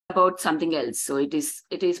about something else. So it is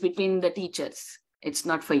between the teachers. It's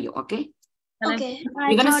not for you, okay? Okay.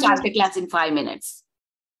 We're going to start the class in 5 minutes.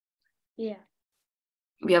 Yeah.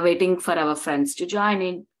 We are waiting for our friends to join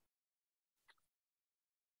in.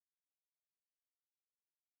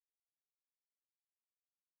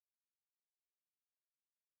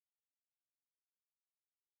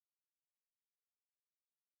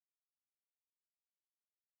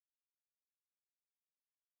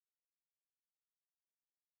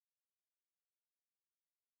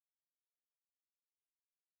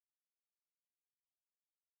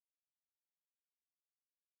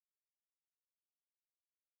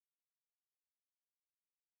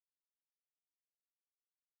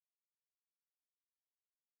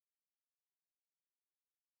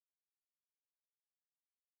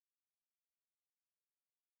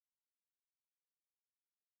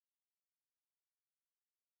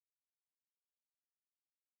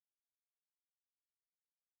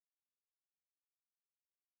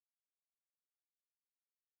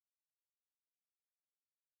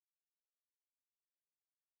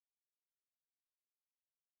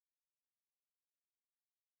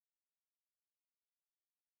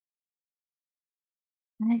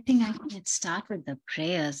 I think let's start with the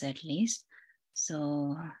prayers at least.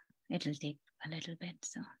 So it'll take a little bit.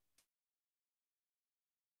 So.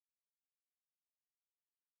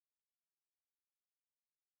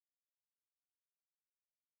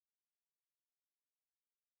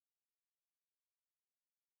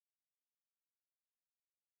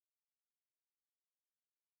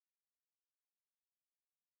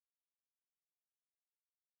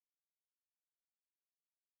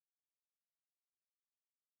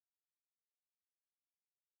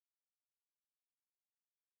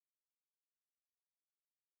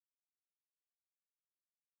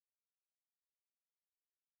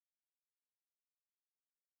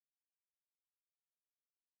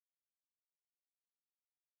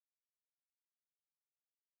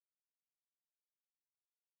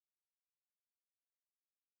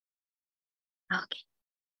 Okay.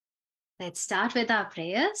 Let's start with our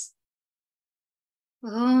prayers.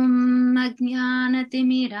 Om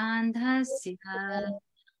Ajnanatimirandhasya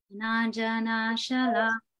Najana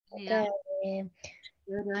Shalakaya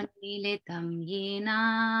Gurunmilitam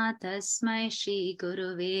Yena Tasmai Shri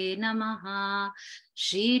Guruve Namaha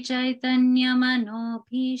Shri Chaitanya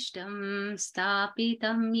Manobhishtam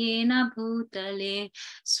Stapitam Yena Bhutale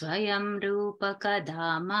Swayam Rupa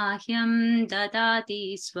Kadamahyam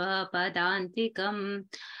Dadati Swapadantikam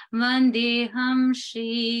Vandeham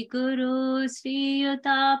Shri Guru Sri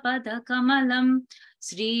Yuta Kamalam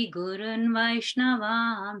Sri Gurun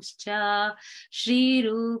Vaishnavamscha Shri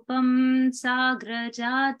Rupam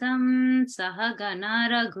Sagrajatam Sahagana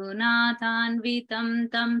Raghunathanvitam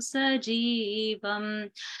Tam Sajivam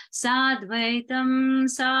Sadvaitam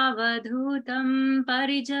Savadhutam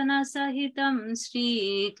Parijana Sahitam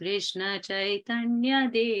Sri Krishna Chaitanya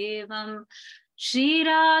Devam Shri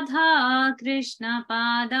Radha Krishna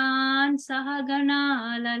Padan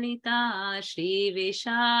Sahagana Lalita Shri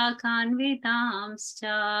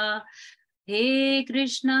Vishakhanvitamscha He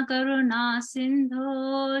Krishna Karuna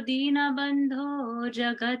Sindho Dinabandho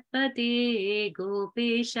Jagatpate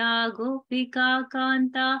Gopesha Gopika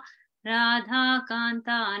Kanta Radha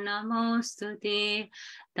Kanta Namostute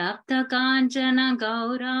Tapta Kanchana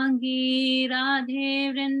Gaurangi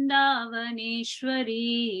Radhe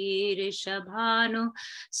Vrindavaneshwari Rishabhanu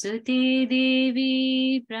Suti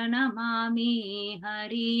Devi Pranamami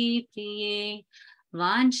Hari Priye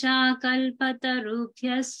Vansha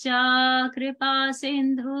kalpatarubhyascha kripa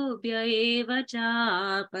sindhubhya eva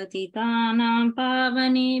cha patitanam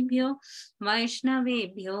pavanebhyo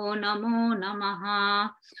vaishnavebhyo namo namaha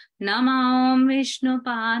Namo Om Vishnu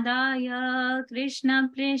Padaya Krishna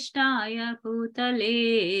Prishtaya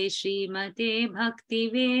Bhutale Srimate Bhakti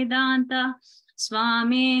Vedanta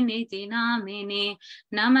Swami Niti Namine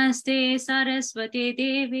Namaste Saraswati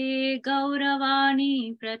Devi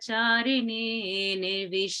Gauravani Pracharine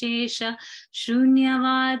Nirvishesha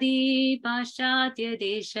Shunyavadi Paschatya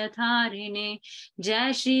Deshatharine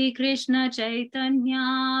Jai Shri Krishna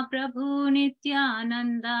Chaitanya Prabhu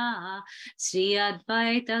Nityananda Sri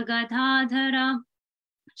Advaita Gadadhara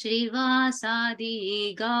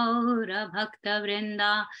Shrivasadi Gaura Bhakta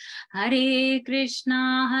Vrinda Hare Krishna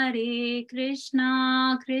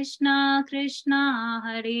Krishna Krishna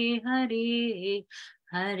Hare Hare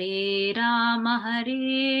Hare Rama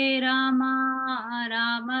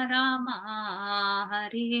Rama Rama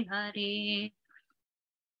Hare Hare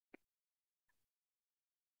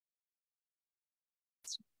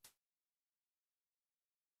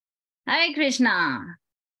Hare Krishna.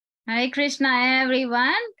 Hare Krishna,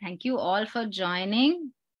 everyone. Thank you all for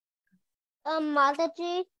joining.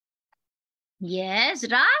 Mataji. Yes,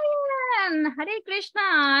 Ryan. Hare Krishna.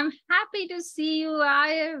 I'm happy to see you.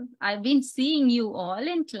 I've been seeing you all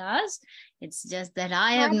in class. It's just that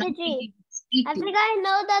I have not been Mataji, able to speak I to think you. I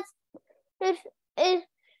know that's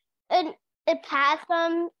it passed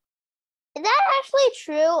from. Is that actually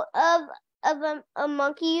true of a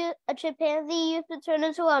monkey, a chimpanzee used to turn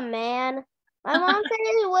into a man? My mom said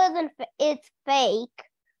it wasn't. It's fake.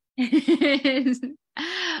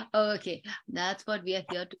 Okay, that's what we are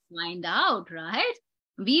here to find out, right?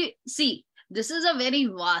 We see this is a very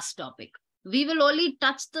vast topic. We will only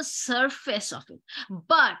touch the surface of it,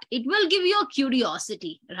 but it will give you a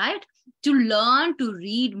curiosity, right? To learn, to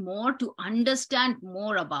read more, to understand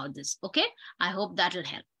more about this. Okay, I hope that will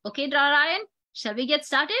help. Okay, Ryan, shall we get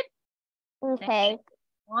started? Okay. Thank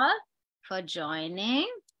you all for joining.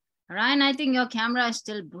 Ryan, I think your camera is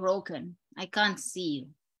still broken. I can't see you.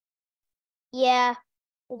 Yeah,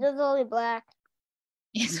 it's just only black.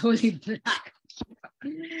 It's only black.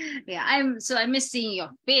 Yeah, I miss seeing your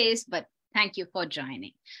face, but thank you for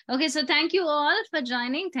joining. Okay, so thank you all for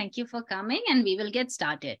joining. Thank you for coming, and we will get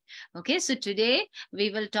started. Okay, so today we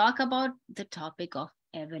will talk about the topic of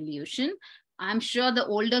evolution. I'm sure the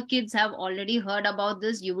older kids have already heard about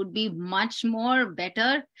this. You would be much more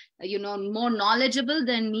better, more knowledgeable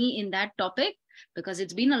than me in that topic, because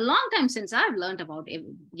it's been a long time since I've learned about,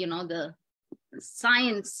 the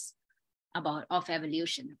science of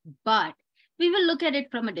evolution, but we will look at it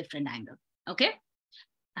from a different angle. Okay,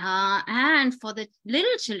 and for the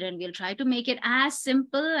little children, we'll try to make it as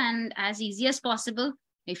simple and as easy as possible.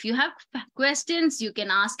 If you have questions, you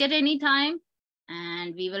can ask at any time,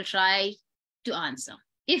 and we will try to answer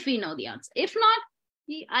if we know the answer. If not,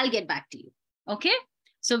 I'll get back to you. Okay,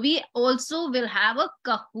 so we also will have a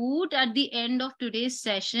Kahoot at the end of today's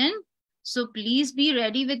session. So please be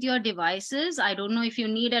ready with your devices. I don't know if you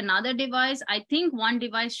need another device. I think one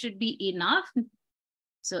device should be enough.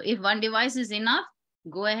 So if one device is enough,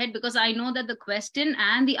 go ahead, because I know that the question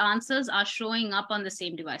and the answers are showing up on the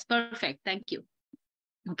same device. Perfect. Thank you.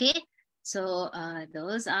 Okay. So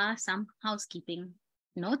those are some housekeeping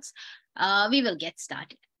notes. We will get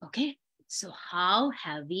started. Okay. So how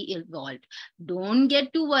have we evolved? Don't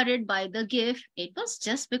get too worried by the GIF. It was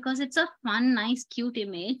just because it's a fun, nice, cute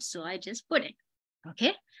image. So I just put it.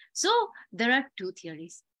 Okay. So there are two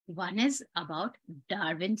theories. One is about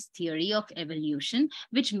Darwin's theory of evolution,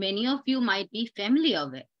 which many of you might be familiar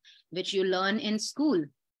with, which you learn in school.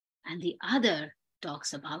 And the other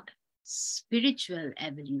talks about spiritual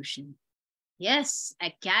evolution. Yes,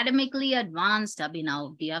 academically advanced,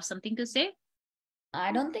 Abhinav. Do you have something to say?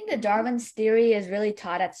 I don't think that Darwin's theory is really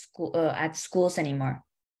taught at schools anymore.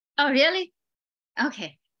 Oh, really?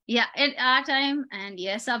 Okay. Yeah, at our time, and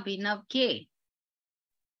yes, Abhinav K.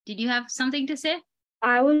 Did you have something to say?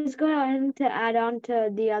 I was going to add on to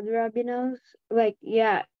the other Abhinavs.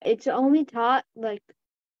 It's only taught in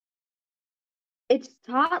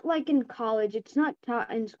college. It's not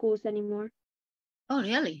taught in schools anymore. Oh,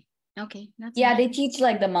 really? Okay. That's Yeah, nice. they teach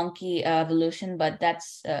like the monkey evolution, but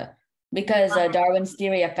that's because Darwin's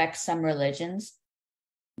theory affects some religions.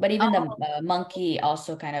 But even the monkey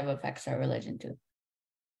also kind of affects our religion too.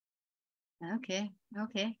 Okay.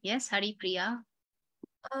 Yes, Hari Priya.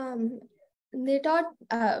 They taught,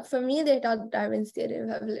 for me, they taught Darwin's theory of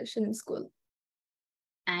evolution in school.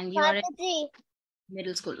 And you're in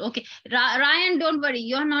middle school. Okay. Ryan, don't worry.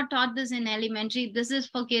 You're not taught this in elementary. This is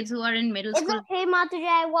for kids who are in middle school. It's okay, Mataji.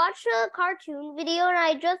 I watched a cartoon video and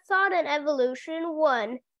I just saw it in Evolution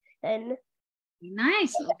 1. And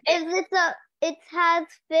nice. Okay. It has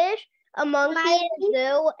fish, a monkey, a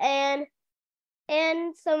zoo, and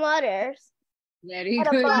some others. Very And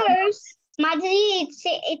good. First, Madhuri,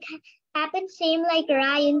 it happened same like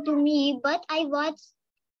Ryan to me, but I watched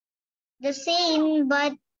the same,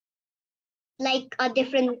 but like a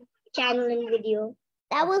different channel and video.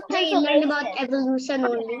 That was I learned about evolution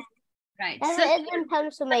only. Right. That So, is in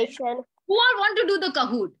Pennsylvania. who all want to do the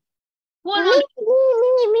Kahoot? Who all Me.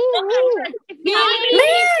 Today,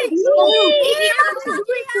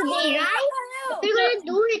 right? We're gonna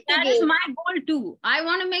do it That today. is my goal too. I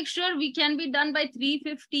want to make sure we can be done by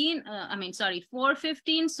 3:15.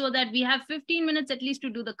 4:15, so that we have 15 minutes at least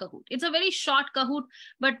to do the Kahoot. It's a very short Kahoot,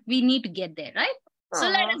 but we need to get there, right? So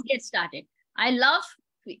let us get started. I love,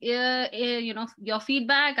 your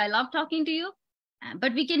feedback. I love talking to you,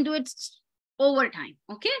 but we can do it over time.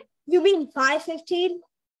 Okay. You mean 5:15?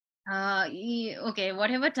 Okay,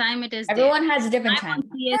 whatever time it is. Everyone has a different I'm time. on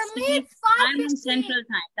PST, I'm on Central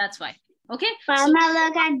Time. That's why. Okay. Mama,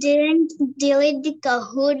 look, I didn't delete the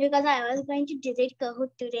Kahoot because I was going to delete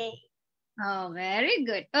Kahoot today. Oh, very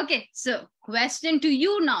good. Okay, so question to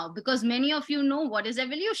you now, because many of you know what is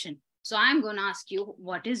evolution. So I'm going to ask you,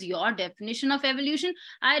 what is your definition of evolution?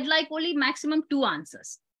 I'd like only maximum 2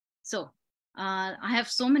 answers. So I have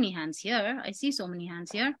so many hands here. I see so many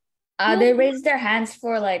hands here. They raised their hands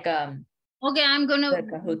for like Okay, I'm going the to,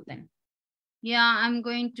 Kahoot thing. yeah, I'm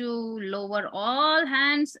going to lower all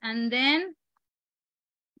hands and then,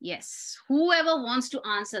 yes, whoever wants to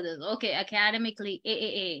answer this. Okay, academically,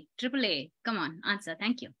 AAA, AAA, come on, answer.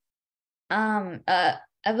 Thank you.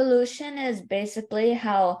 Evolution is basically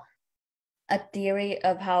how a theory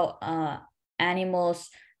of how animals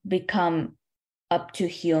become up to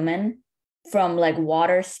human, from like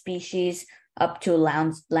water species up to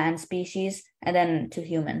land species and then to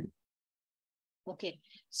human. Okay,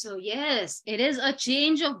 so yes, it is a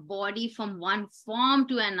change of body from one form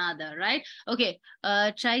to another, right? Okay,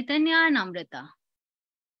 Chaitanya and Amrita.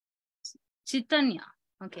 Chaitanya,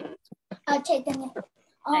 okay. Chaitanya.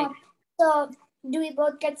 Right. So do we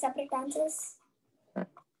both get separate answers?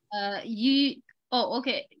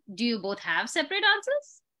 Okay. Do you both have separate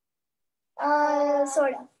answers?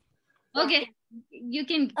 Sort of. Okay, you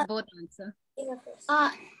can both answer.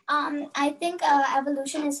 I think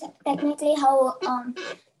evolution is technically how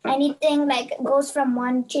anything like goes from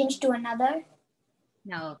one change to another.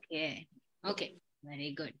 Okay, okay,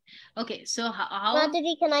 very good. Okay, so how?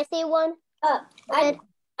 Mataji, can I say one? I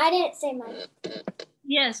didn't say mine.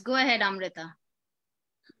 Yes, go ahead, Amrita.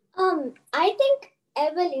 I think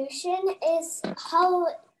evolution is how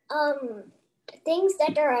things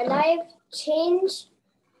that are alive change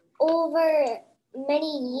over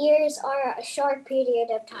many years or a short period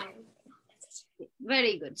of time.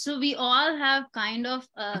 Very good. So we all have kind of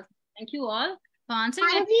thank you all for answering.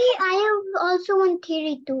 I have also one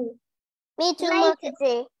theory too. Me too, Like-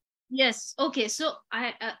 Mataji. Yes. Okay. So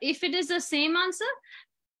if it is the same answer,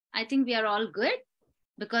 I think we are all good,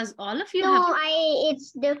 because all of you have.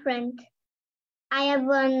 It's different. I have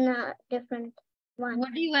one different one.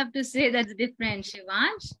 What do you have to say that's different,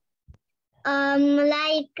 Shivansh?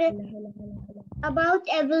 Like about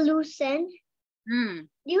evolution. Hmm.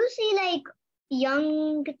 Do you see like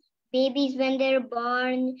young babies when they're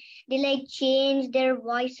born, they like change their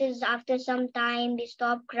voices after some time, they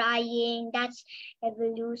stop crying. That's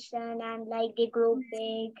evolution. And like they grow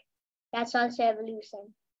big. That's also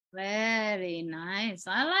evolution. Very nice.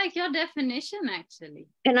 I like your definition actually.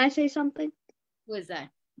 Can I say something? Who is that?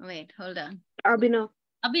 Wait, hold on. Abhinav.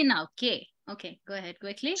 Abhinav, okay. Okay, go ahead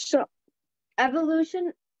quickly. So,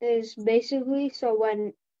 evolution is basically so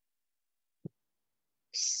when,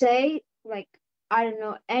 say, like, I don't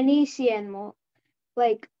know, any sea animal,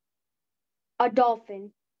 like a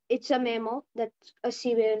dolphin, it's a mammal, that's a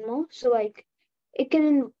sea animal. So, like, it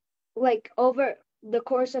can, like, over the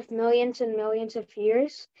course of millions and millions of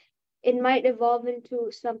years, it might evolve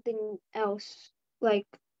into something else, like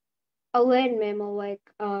a land mammal, like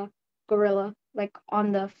a gorilla, like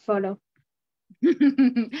on the photo.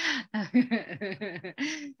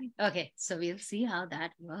 Okay, so we'll see how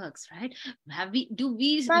that works, right? Do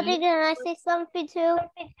we Mataji, can I say something too?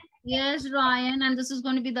 Yes, Ryan, and this is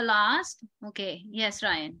going to be the last. Okay, yes,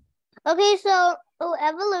 Ryan. Okay, so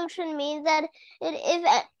evolution means that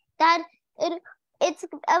it's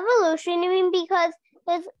evolution. I mean, because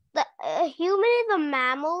a human is a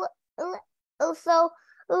mammal, so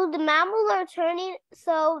the mammals are turning.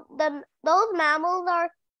 So those mammals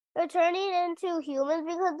are turning into humans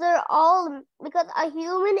because a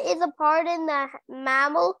human is a part in the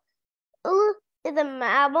mammal. Is a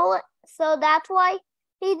mammal, so that's why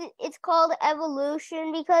it's called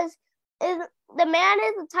evolution, because the man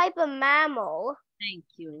is a type of mammal. Thank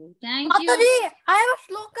you. Thank you. Mataji, I have a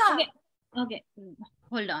shloka. Okay. Okay,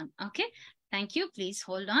 hold on. Okay, thank you. Please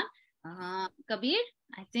hold on. Kabir,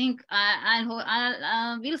 I think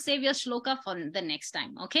we'll save your shloka for the next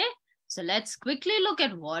time. Okay, so let's quickly look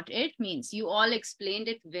at what it means. You all explained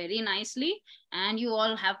it very nicely, and you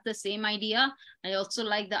all have the same idea. I also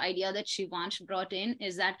like the idea that Shivansh brought in,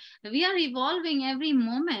 is that we are evolving every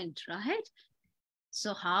moment, right?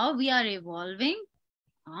 So how we are evolving?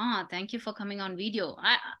 Thank you for coming on video.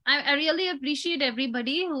 I really appreciate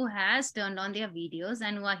everybody who has turned on their videos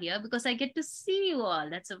and who are here, because I get to see you all.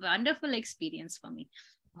 That's a wonderful experience for me.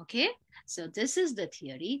 Okay, so this is the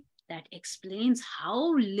theory that explains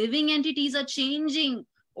how living entities are changing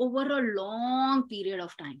over a long period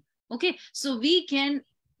of time. Okay, so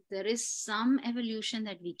there is some evolution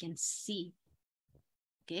that we can see.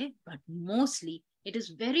 Okay, but mostly it is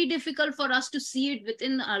very difficult for us to see it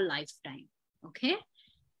within our lifetime. Okay.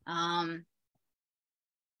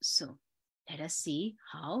 So let us see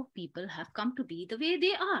how people have come to be the way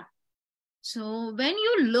they are. So when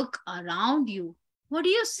you look around you, what do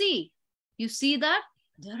you see? You see that?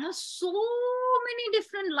 There are so many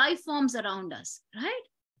different life forms around us, right?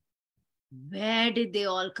 Where did they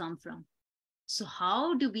all come from? So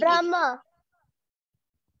how do we... Brahma.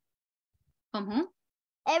 From whom?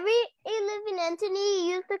 Every living entity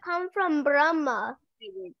used to come from Brahma.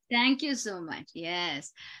 Thank you so much.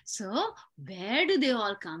 Yes. So where do they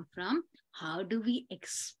all come from? How do we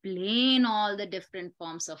explain all the different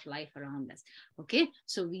forms of life around us? Okay.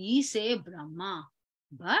 So we say Brahma,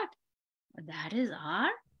 but that is our...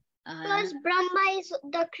 Because Brahma is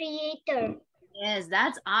the creator. Yes,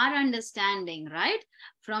 that's our understanding, right?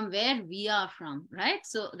 From where we are from, right?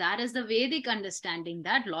 So that is the Vedic understanding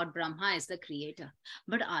that Lord Brahma is the creator.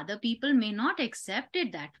 But other people may not accept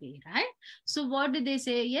it that way, right? So what do they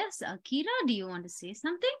say? Yes, Akira, do you want to say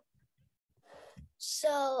something?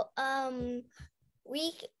 So,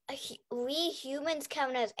 we humans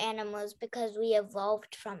count as animals because we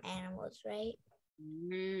evolved from animals, right?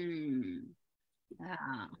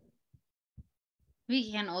 Yeah.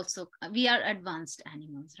 We can also, we are advanced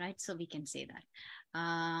animals, right? So we can say that.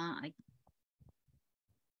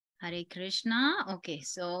 Hare Krishna. Okay,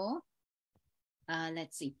 so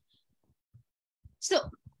let's see.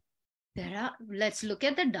 So let's look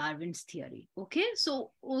at the Darwin's theory. Okay,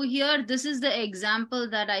 so here, this is the example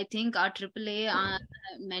that I think our AAA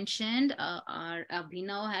mentioned, our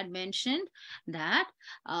Abhinav had mentioned, that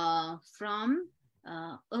from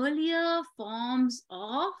earlier forms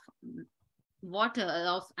of water,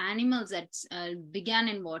 of animals that began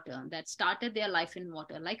in water, that started their life in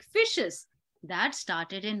water, like fishes that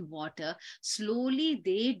started in water, slowly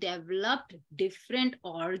they developed different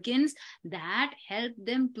organs that helped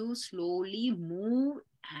them to slowly move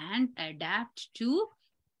and adapt to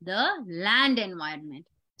the land environment.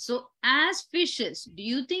 So as fishes, do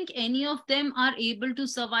you think any of them are able to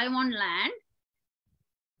survive on land?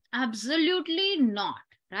 Absolutely not,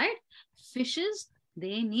 right? Fishes,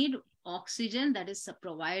 they need oxygen that is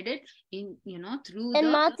provided in, through And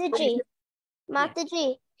the...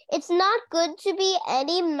 Mataji, it's not good to be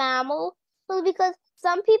any mammal because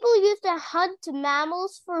some people used to hunt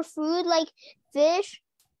mammals for food, like fish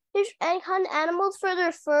and hunt animals for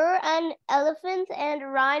their fur, and elephants and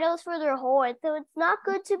rhinos for their horns. So it's not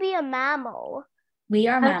good to be a mammal. We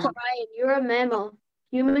are That's mammals. right. You're a mammal.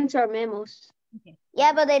 Humans are mammals. Okay.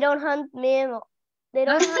 Yeah, but they don't hunt mammals. They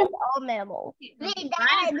don't hunt all mammals. Wait,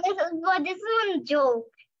 Dad, this is one joke.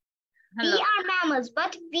 Hello. We are mammals,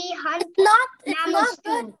 but we hunt It's mammals not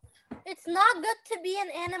good. too. It's not good to be an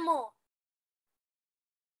animal.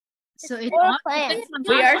 So it Or a all plant. depends on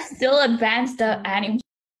We our... are still advanced animals.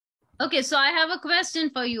 Okay, so I have a question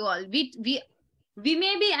for you all. We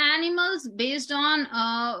may be animals based on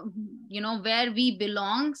where we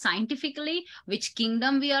belong scientifically, which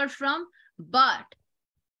kingdom we are from, but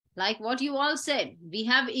like what you all said, we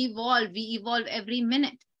have evolved. We evolve every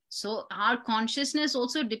minute. So our consciousness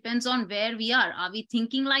also depends on where we are. Are we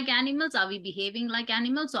thinking like animals? Are we behaving like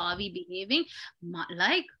animals? Or are we behaving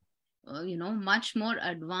like much more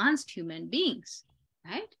advanced human beings,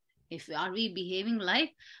 right? Are we behaving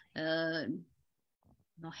like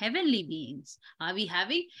heavenly beings? Are we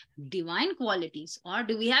having divine qualities, or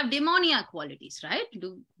do we have demoniac qualities, right?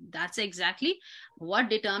 That's exactly what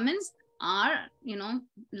determines our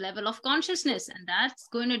level of consciousness, and that's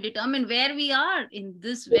going to determine where we are in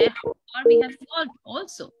this, where we have evolved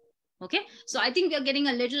also. Okay, so I think we are getting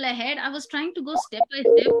a little ahead. I was trying to go step by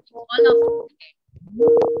step all of...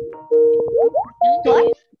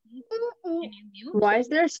 What? Can you mute? Why is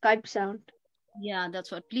there a Skype sound? Yeah,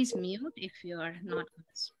 that's what. Please mute if you are not going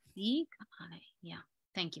to speak. Yeah,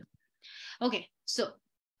 thank you. Okay, so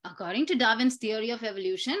according to Darwin's theory of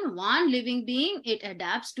evolution, one living being, it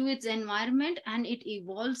adapts to its environment and it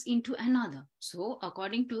evolves into another. So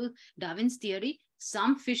according to Darwin's theory,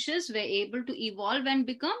 some fishes were able to evolve and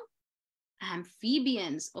become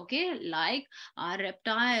amphibians, okay, like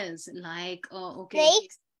reptiles, like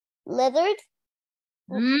Snakes, lizards,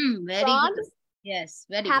 very frogs, good. Yes,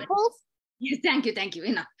 very good. apples. Yes, thank you.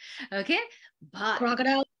 Enough. Okay, but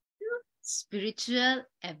Crocodile. Spiritual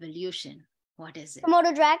evolution, what is it?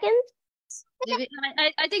 Komodo dragons.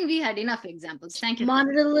 I think we had enough examples. Thank you.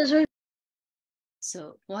 Monitor lizard.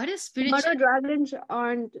 So what is spiritual? Monitor dragons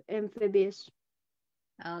aren't amphibious.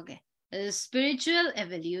 Okay. Spiritual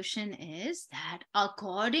evolution is that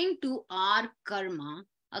according to our karma,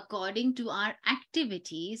 according to our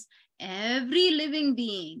activities, every living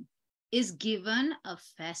being is given a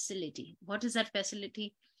facility. What is that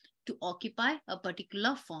facility? To occupy a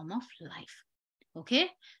particular form of life.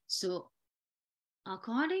 Okay. So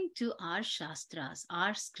according to our shastras,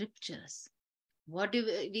 our scriptures, what do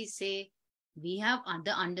we say? We have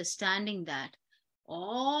the understanding that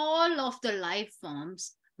all of the life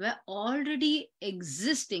forms were already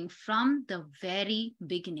existing from the very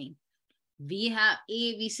beginning. We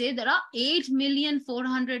say there are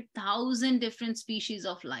 8,400,000 different species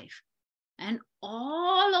of life, and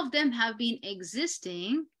all of them have been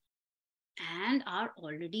existing and are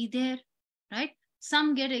already there, right?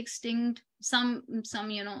 Some get extinct, some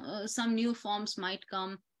new forms might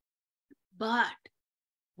come, but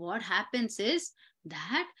what happens is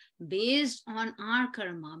that based on our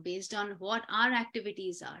karma, based on what our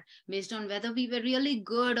activities are, based on whether we were really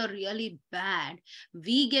good or really bad,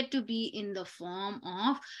 we get to be in the form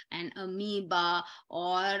of an amoeba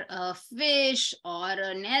or a fish or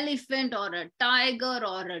an elephant or a tiger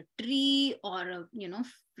or a tree or a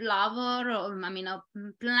flower, or a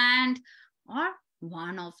plant, or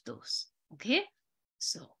one of those. Okay,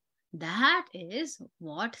 so that is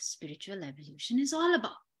what spiritual evolution is all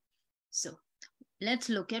about. So let's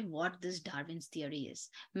look at what this Darwin's theory is.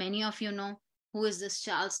 Many of you know who is this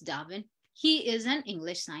Charles Darwin. He is an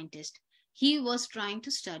English scientist. He was trying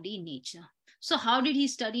to study nature. So how did he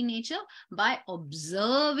study nature? By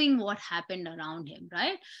observing what happened around him,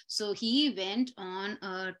 right? So he went on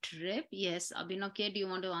a trip. Yes, Abhinav, do you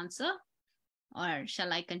want to answer? Or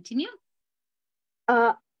shall I continue?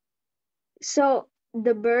 So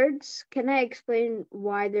the birds, can I explain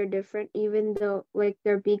why they're different, even though, like,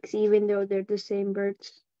 their beaks, even though they're the same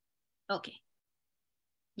birds? Okay.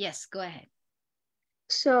 Yes, go ahead.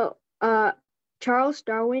 So, Charles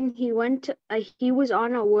Darwin, he was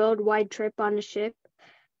on a worldwide trip on a ship.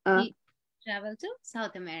 He traveled to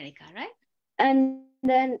South America, right? And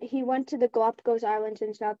then he went to the Galapagos Islands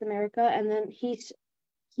in South America, and then he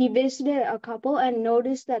visited a couple and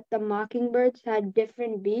noticed that the mockingbirds had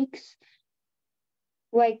different beaks.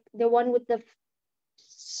 Like the one with the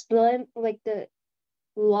slim, like the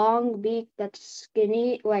long beak that's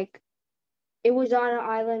skinny, like it was on an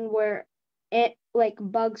island where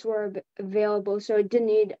bugs were available, so it didn't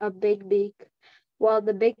need a big beak, while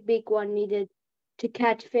the big beak one needed to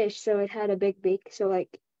catch fish, so it had a big beak, so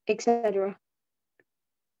like etc.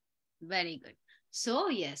 Very good. So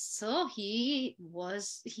yes, so he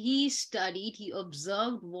studied, he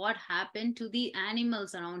observed what happened to the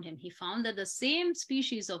animals around him. He found that the same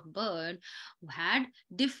species of bird had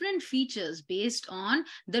different features based on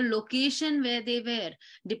the location where they were,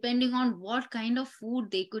 depending on what kind of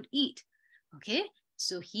food they could eat. Okay,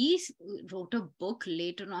 so he wrote a book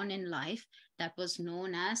later on in life that was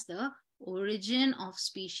known as The Origin of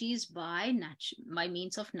Species by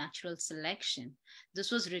means of natural selection.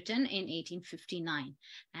 This was written in 1859,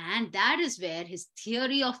 and that is where his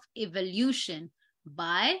theory of evolution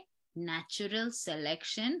by natural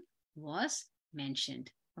selection was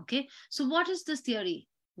mentioned. Okay, so what is this theory?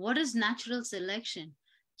 What is natural selection?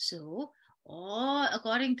 So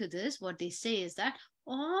according to this, what they say is that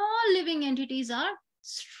all living entities are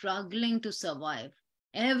struggling to survive.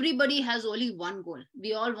 Everybody has only one goal.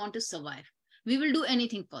 We all want to survive. We will do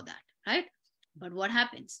anything for that, right? But what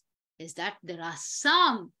happens is that there are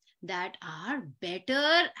some that are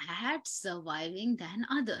better at surviving than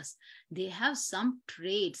others. They have some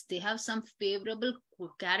traits, they have some favorable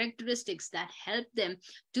characteristics that help them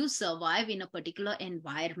to survive in a particular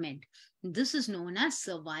environment. This is known as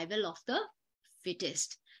survival of the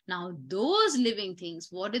fittest. Now, those living things,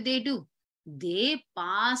 what do? They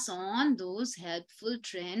pass on those helpful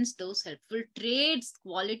trends, those helpful traits,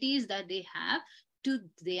 qualities that they have to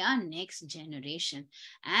their next generation.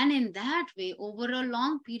 And in that way, over a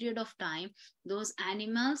long period of time, those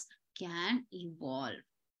animals can evolve.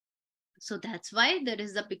 So that's why there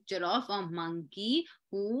is the picture of a monkey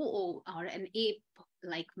or an ape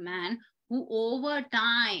like man who over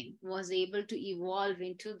time was able to evolve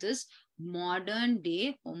into this modern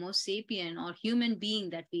day Homo sapien or human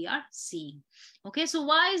being that we are seeing. Okay, so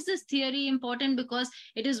why is this theory important? Because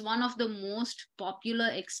it is one of the most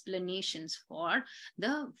popular explanations for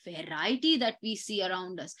the variety that we see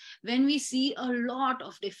around us. When we see a lot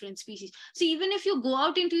of different species. See, even if you go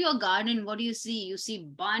out into your garden, what do you see? You see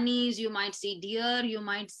bunnies, you might see deer, you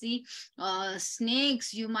might see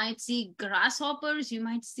snakes, you might see grasshoppers, you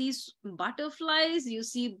might see butterflies, you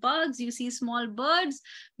see bugs, you see small birds,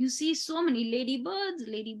 you see so many ladybirds,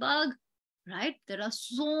 ladybug, right? There are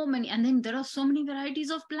so many, and then there are so many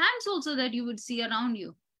varieties of plants also that you would see around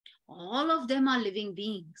you. All of them are living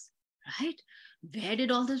beings, right? Where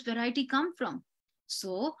did all this variety come from?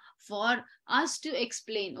 So for us to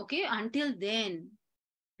explain, okay, until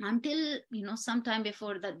sometime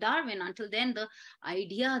before the Darwin, until then, the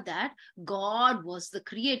idea that God was the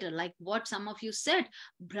creator, like what some of you said,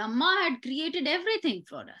 Brahma had created everything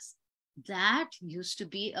for us. That used to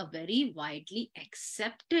be a very widely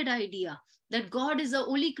accepted idea, that God is the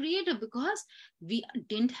only creator, because we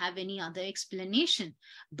didn't have any other explanation.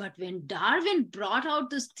 But when Darwin brought out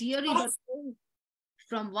this theory that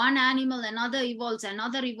from one animal another evolves,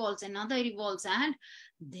 another evolves, another evolves, and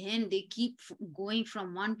then they keep going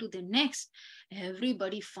from one to the next,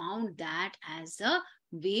 everybody found that as a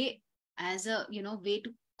way, way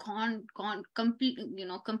to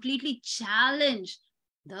completely challenge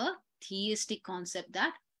the theistic concept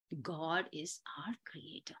that God is our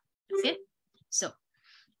creator. Okay, so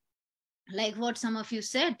like what some of you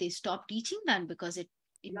said, they stopped teaching that because it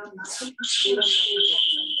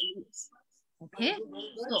okay,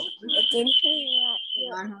 so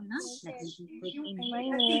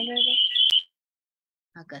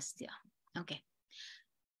Agastya. Okay,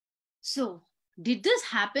 so did this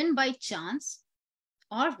happen by chance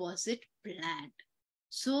or was it planned?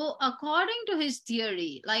 So according to his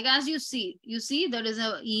theory, like as you see there is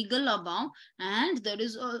an eagle above and there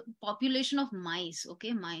is a population of mice,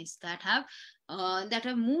 okay, mice that have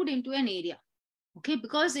moved into an area. Okay,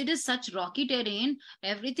 because it is such rocky terrain,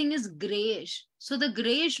 everything is grayish. So the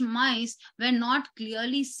grayish mice were not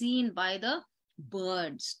clearly seen by the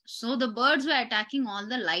birds. So the birds were attacking all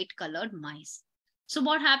the light colored mice. So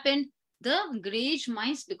what happened? The grayish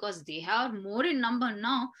mice, because they are more in number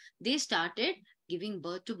now, they started giving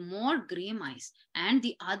birth to more gray mice. And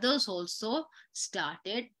the others also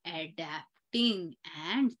started adapting.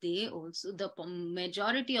 And they also, the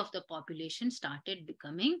majority of the population started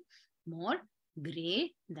becoming more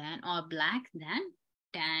gray than or black than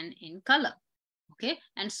tan in color. Okay,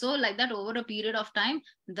 and so like that, over a period of time,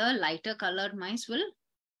 the lighter colored mice will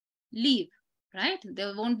leave, right?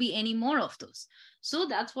 There won't be any more of those. So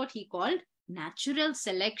that's what he called natural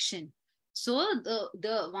selection. So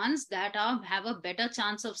the ones that have a better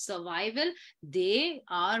chance of survival, they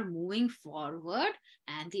are moving forward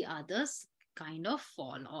and the others kind of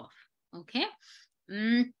fall off. Okay.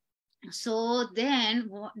 So then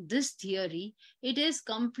this theory, it is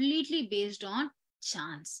completely based on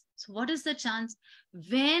chance. So what is the chance?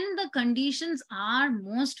 When the conditions are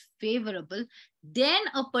most favorable, then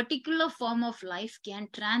a particular form of life can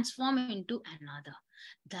transform into another.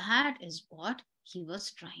 That is what he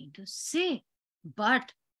was trying to say.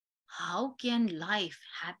 But how can life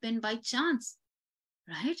happen by chance,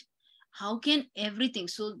 right? How can everything?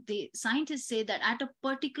 So the scientists say that at a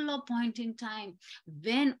particular point in time,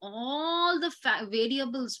 when all the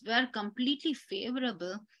variables were completely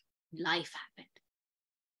favorable, life happened.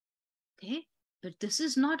 Okay, but this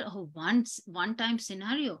is not a one-time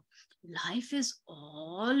scenario. Life is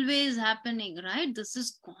always happening, right? This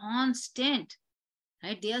is constant,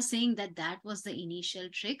 right? They are saying that that was the initial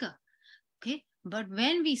trigger. Okay, but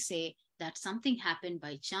when we say that something happened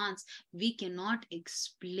by chance, we cannot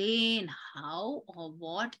explain how or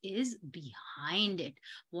what is behind it,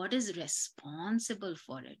 what is responsible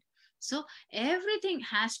for it. So everything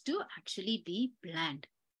has to actually be planned.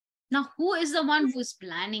 Now, who is the one who is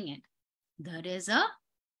planning it? There is a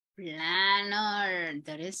planner.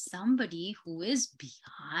 There is somebody who is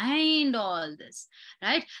behind all this,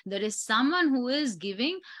 right? There is someone who is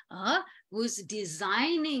who's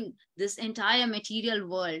designing this entire material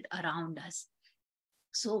world around us.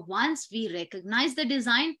 So once we recognize the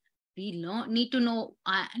design, we need to know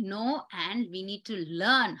and we need to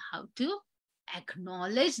learn how to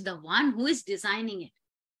acknowledge the one who is designing it.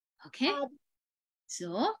 Okay,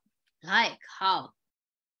 so like how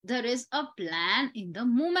there is a plan in the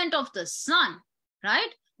movement of the sun, right?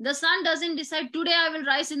 The sun doesn't decide, today I will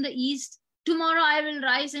rise in the east, tomorrow I will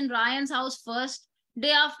rise in Ryan's house first, day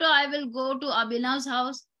after I will go to Abhinav's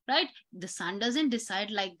house, right? The sun doesn't decide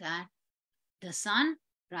like that. The sun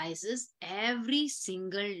rises every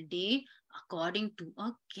single day according to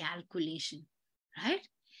a calculation, right?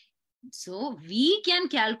 So we can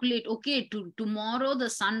calculate, okay, tomorrow the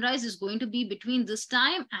sunrise is going to be between this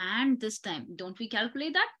time and this time. Don't we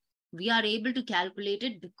calculate that? We are able to calculate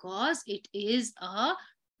it because it is a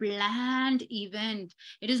planned event.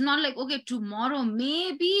 It is not like, okay, tomorrow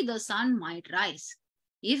maybe the sun might rise.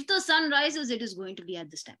 If the sun rises, it is going to be at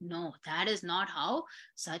this time. No, that is not how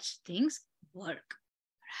such things work,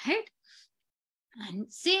 right?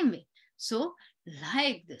 And same way. So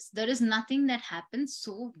like this, there is nothing that happens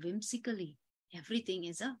so whimsically. Everything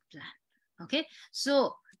is a plan. Okay.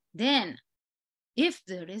 So then if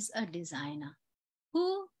there is a designer,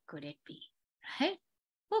 who could it be, right?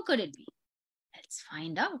 Who could it be? Let's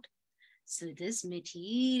find out. So this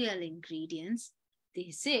material ingredients,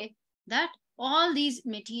 they say that all these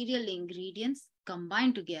material ingredients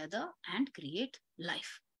combine together and create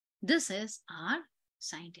life. This is our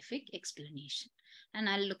scientific explanation. and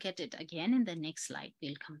I'll look at it again in the next slide.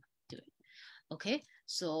 We'll come to it. Okay,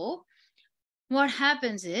 so what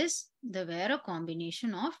happens is there were a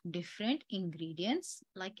combination of different ingredients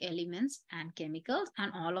like elements and chemicals,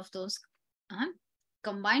 and all of those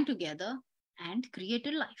combined together and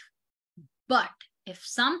created life. But if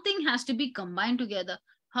something has to be combined together,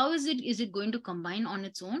 how is it? Is it going to combine on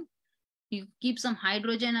its own? You keep some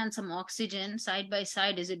hydrogen and some oxygen side by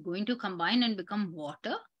side. Is it going to combine and become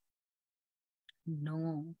water?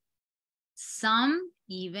 No. Some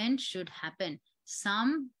event should happen.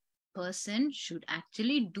 Some person should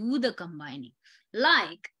actually do the combining.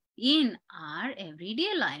 Like in our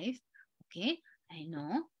everyday life, okay, I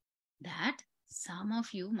know that some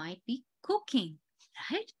of you might be cooking,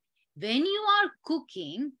 right? When you are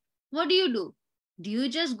cooking, what do? Do you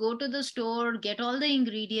just go to the store, get all the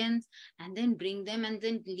ingredients, and then bring them and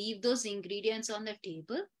then leave those ingredients on the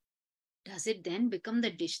table? Does it then become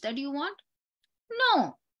the dish that you want?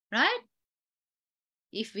 No, right?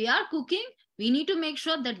 If we are cooking, we need to make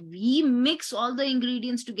sure that we mix all the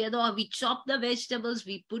ingredients together, or we chop the vegetables,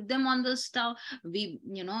 we put them on the stove, we,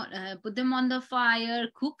 put them on the fire,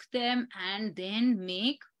 cook them, and then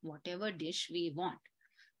make whatever dish we want,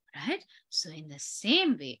 right? So in the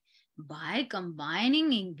same way, by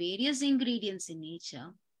combining in various ingredients in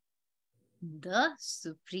nature, the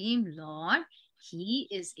Supreme Lord, he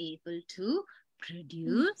is able to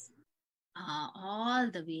produce all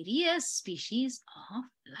the various species of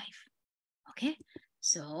life. Okay,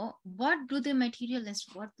 so what do the materialists,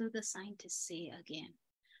 what do the scientists say again?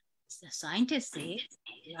 The scientists say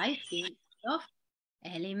life is of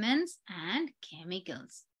elements and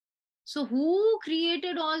chemicals. So who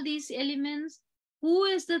created all these elements? Who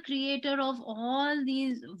is the creator of all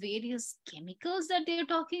these various chemicals that they're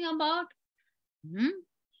talking about?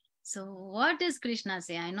 So what does Krishna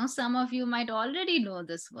say? I know some of you might already know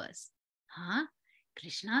this verse.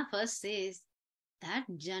 Krishna first says that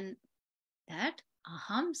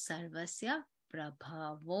aham sarvasya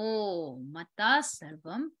prabhavo mata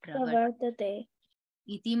sarvam pravartate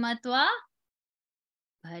iti matva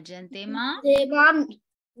bhajante ma.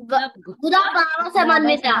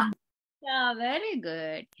 Yeah, very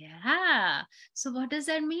good. Yeah. So what does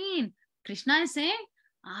that mean? Krishna is saying,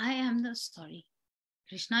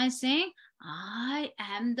 Krishna is saying, I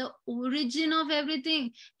am the origin of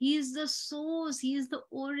everything. He is the source. He is the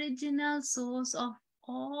original source of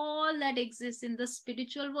all that exists in the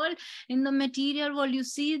spiritual world, in the material world. You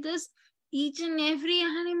see this, each and every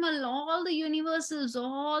animal, all the universes,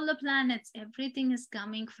 all the planets, everything is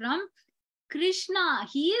coming from Krishna.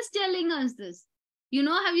 He is telling us this.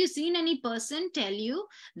 Have you seen any person tell you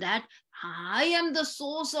that I am the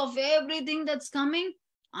source of everything that's coming?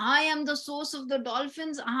 I am the source of the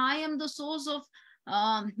dolphins. I am the source of,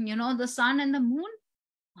 the sun and the moon.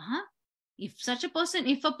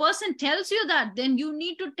 If a person tells you that, then you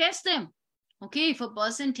need to test them. Okay, if a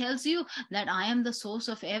person tells you that I am the source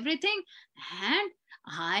of everything and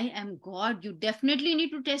I am God, you definitely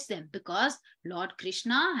need to test them, because Lord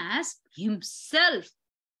Krishna has himself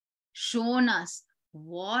shown us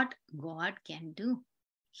what God can do.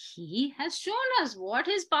 He has shown us what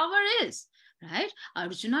his power is, right?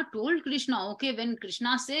 Arjuna told Krishna, okay, when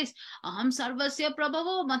Krishna says, aham sarvasya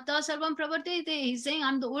prabhavo matta sarvam pravartate, he's saying,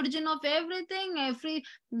 I'm the origin of everything.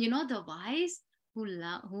 The wise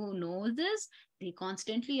who know this, they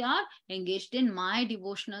constantly are engaged in my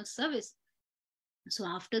devotional service. So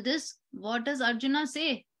after this, what does Arjuna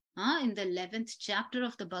say? In the 11th chapter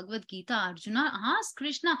of the Bhagavad Gita, Arjuna asks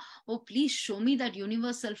Krishna, oh, please show me that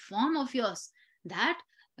universal form of yours, that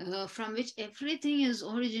from which everything is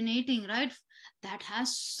originating, right? That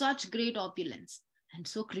has such great opulence. And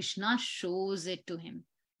so Krishna shows it to him.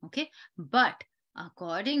 Okay, but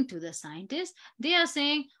according to the scientists, they are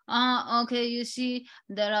saying, okay, you see,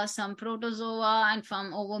 there are some protozoa, and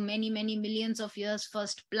from over many, many millions of years,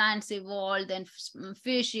 first plants evolved, then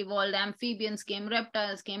fish evolved, amphibians came,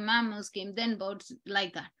 reptiles came, mammals came, then birds,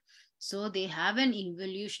 like that. So they have an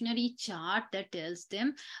evolutionary chart that tells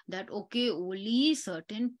them that, okay, only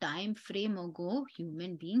certain time frame ago,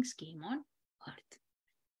 human beings came on Earth.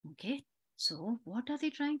 Okay, so what are they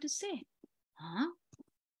trying to say?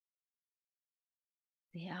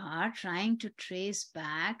 They are trying to trace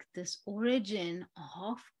back this origin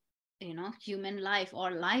of, human life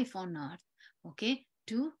or life on Earth, okay,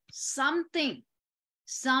 to something,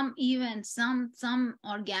 some event, some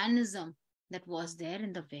organism that was there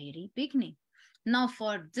in the very beginning. Now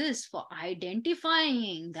for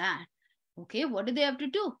identifying that, okay, what do they have to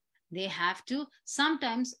do? They have to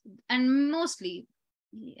sometimes, and mostly,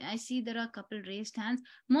 I see there are a couple raised hands,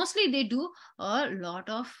 mostly they do a lot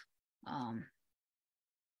of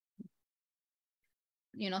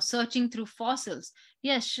searching through fossils.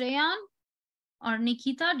 Yes, Shreyan or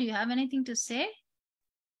Nikita, do you have anything to say?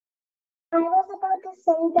 I was about to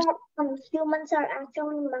say that humans are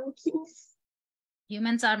actually monkeys.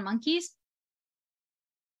 Humans are monkeys?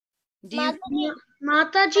 Do you,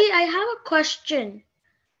 Mataji, I have a question.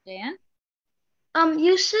 Shreyan?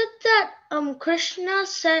 You said that Krishna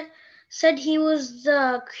said he was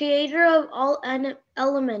the creator of all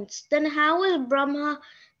elements. Then how is Brahma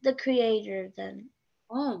the creator then?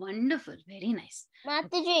 Oh, wonderful. Very nice.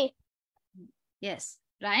 Mataji, Yes.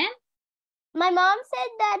 Ryan? my mom said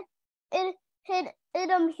that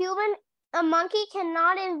a monkey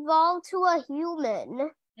cannot evolve to a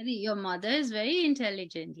human. Your mother is very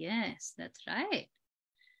intelligent. Yes, that's right.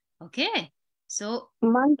 Okay. So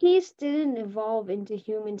Monkeys didn't evolve into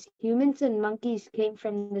humans. Humans and monkeys came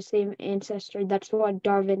from the same ancestor. That's what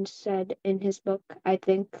Darwin said in his book, I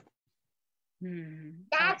think.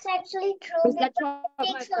 That's actually true. That's Because what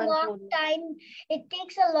it my takes a friend long told me. time. It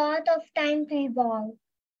takes a lot of time to evolve.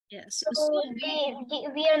 yes. So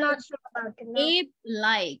we are not sure about it now.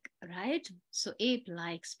 Ape-like, right? So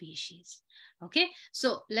ape-like species. Okay.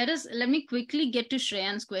 So let me quickly get to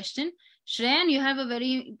Shreyan's question. Shreyan, you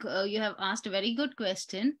have asked a very good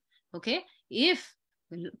question. Okay. If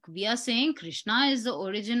we are saying Krishna is the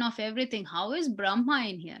origin of everything, how is Brahma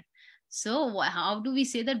in here? So how do we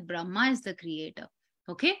say that Brahma is the creator?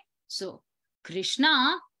 Okay. So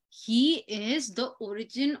Krishna, he is the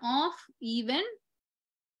origin of even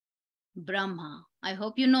Brahma. I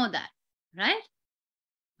hope you know that, right?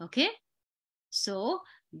 Okay. So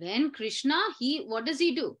when Krishna, what does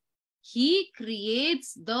he do? He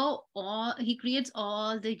creates all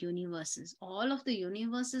the universes. All of the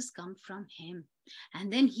universes come from him.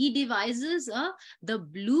 And then he devises the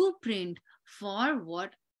blueprint for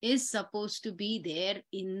what is supposed to be there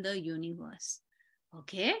in the universe.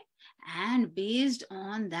 Okay. And based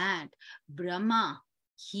on that, Brahma,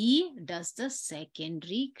 he does the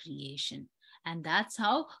secondary creation. And that's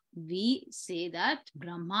how we say that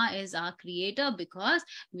Brahma is our creator, because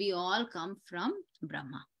we all come from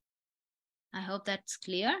Brahma. I hope that's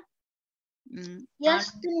clear.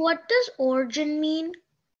 Yes, then what does origin mean?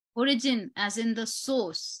 Origin, as in the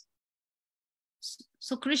source.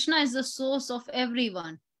 So Krishna is the source of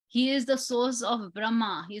everyone. He is the source of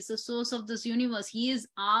Brahma. He is the source of this universe. He is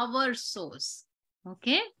our source.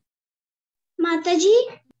 Okay?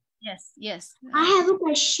 Mataji, Yes. I have a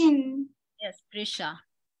question. Yes, Prisha.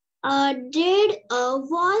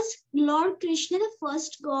 Was Lord Krishna the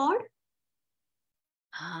first god?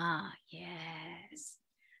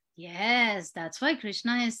 Yes, that's why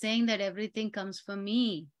Krishna is saying that everything comes from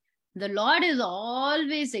me. The Lord is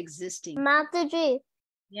always existing. Mataji.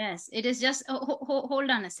 Yes, it is just, hold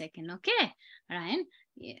on a second, okay, Ryan?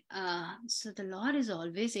 So the Lord is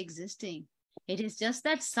always existing. It is just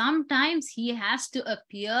that sometimes he has to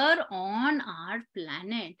appear on our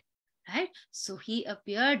planet, right? So he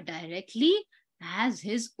appeared directly as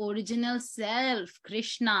his original self,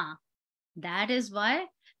 Krishna. That is why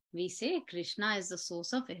we say Krishna is the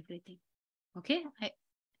source of everything. Okay?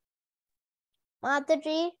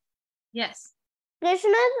 Mataji. Yes.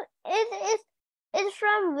 Krishna is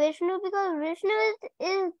from Vishnu, because Vishnu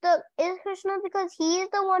is Krishna because he is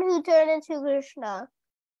the one who turned into Krishna.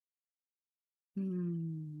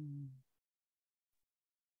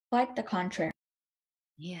 Quite the contrary.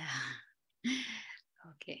 Yeah.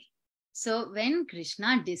 Okay. So when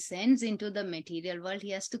Krishna descends into the material world, he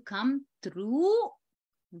has to come through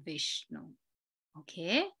Vishnu.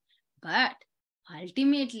 Okay. But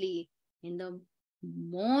ultimately, in the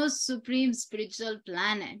most supreme spiritual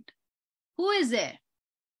planet, who is there?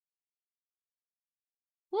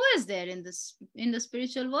 Who is there in the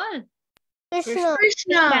spiritual world? Krishna.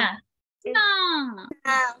 Krishna.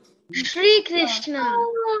 Sri Krishna.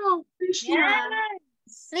 Oh, Krishna.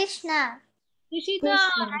 Yes. Krishna. Krishita, nice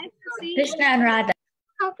to see you. Krishna and Radha.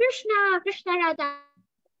 Oh, Krishna Radha.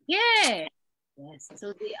 Yes.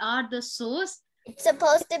 So they are the source. It's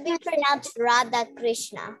supposed to be pronounced Radha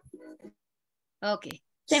Krishna. Okay.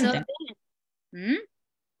 Same so, thing.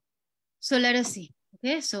 So let us see.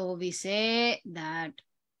 Okay, so we say that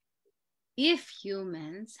if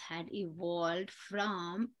humans had evolved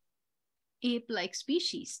from ape-like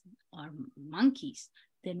species or monkeys,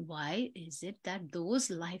 then why is it that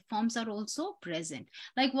those life forms are also present?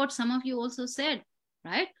 Like what some of you also said,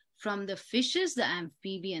 right? From the fishes, the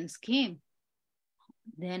amphibians came.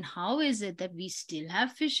 Then how is it that we still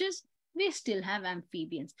have fishes? We still have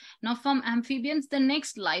amphibians. Now from amphibians, the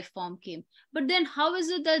next life form came. But then how is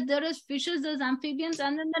it that there is fishes, there's amphibians,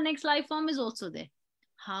 and then the next life form is also there?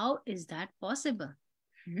 How is that possible?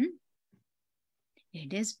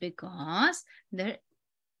 It is because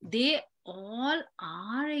they all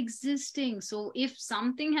are existing. So if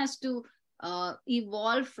something has to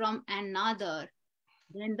evolve from another,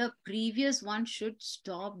 then the previous one should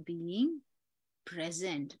stop being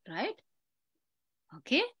present, right?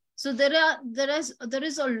 Okay. So there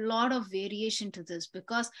is a lot of variation to this,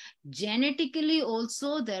 because genetically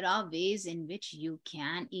also there are ways in which you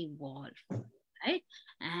can evolve, right?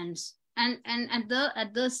 And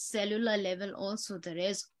at the cellular level also there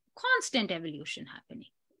is constant evolution happening.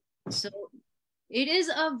 So it is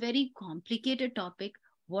a very complicated topic.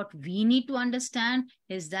 What we need to understand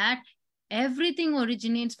is that everything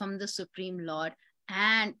originates from the Supreme Lord.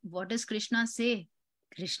 And what does Krishna say?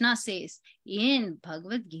 Krishna says in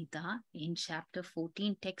Bhagavad Gita, in chapter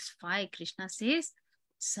 14, text 5, Krishna says,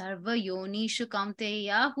 Sarva Yonishu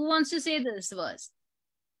Kaunteya. Who wants to say this verse?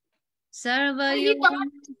 Sarva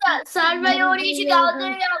Sarvayonishi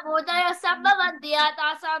Gaudaya Bodaya Sambhavadya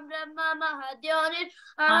Tasam Brahma Mahadyonin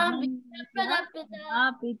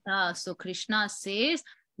Pita. So Krishna says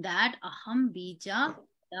that Aham Bija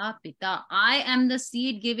Pita. I am the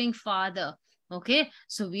seed giving father. Okay,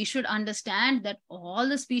 so we should understand that all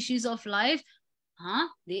the species of life,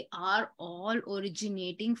 they are all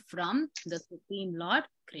originating from the Supreme Lord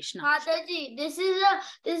Krishna. Mataji, this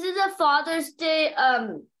is a Father's Day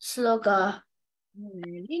sloka.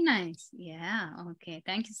 Really nice. Yeah. Okay.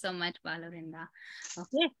 Thank you so much, Balavinda.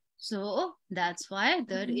 Okay. So that's why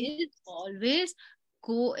there is always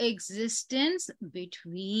coexistence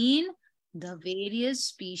between the various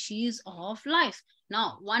species of life.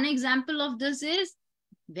 Now, one example of this is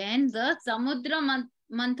when the Samudra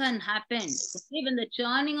Manthan happened. Okay, when the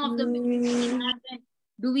churning of the milk happened,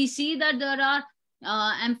 do we see that there are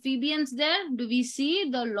amphibians there? Do we see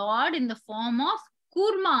the Lord in the form of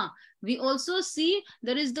Kurma? We also see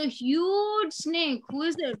there is the huge snake. Who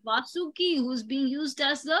is it? Vasuki, who's being used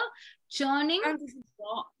as the churning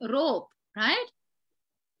rope, right?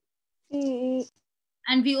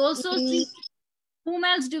 And we also see, whom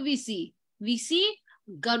else do we see? We see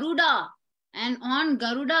Garuda, and on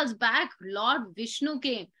Garuda's back, Lord Vishnu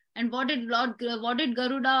came. And what did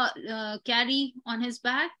Garuda carry on his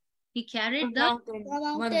back? He carried the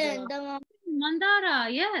mountain.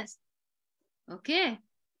 Mandara, yes. Okay.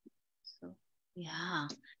 So, yeah.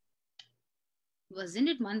 Wasn't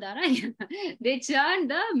it Mandara? They churned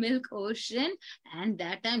the milk ocean, and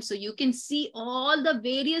that time, so you can see all the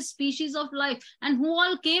various species of life and who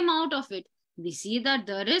all came out of it. We see that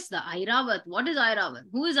there is the Airavat. What is Airavat?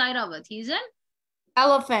 Who is Airavat? He's an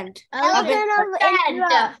Elephant. Elephant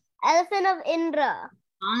of Indra.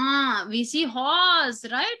 We see horse,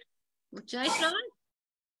 right? Uchai Shravan?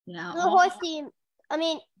 Yeah. The horse demon. I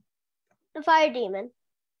mean, the fire demon.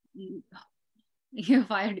 You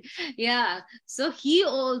fired. Yeah. So he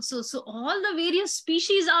also, so all the various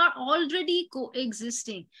species are already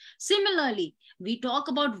coexisting. Similarly, we talk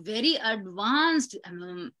about very advanced,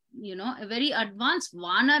 very advanced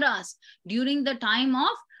Vanaras during the time of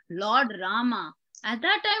Lord Rama. At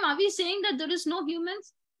that time, are we saying that there is no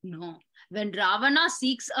humans? No. When Ravana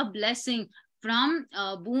seeks a blessing from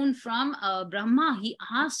boon from Brahma, he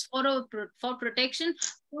asks for protection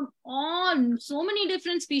from so many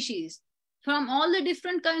different species, from all the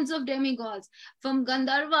different kinds of demigods, from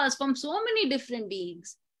Gandharvas, from so many different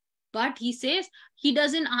beings. But he says he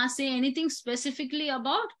doesn't say anything specifically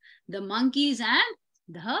about the monkeys and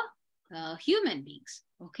the human beings.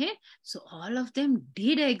 Okay, so all of them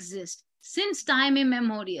did exist since time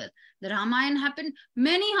immemorial. The Ramayana happened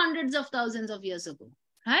many hundreds of thousands of years ago,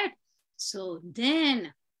 right? So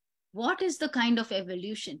then, what is the kind of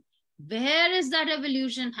evolution? Where is that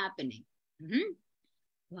evolution happening?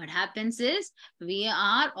 What happens is, we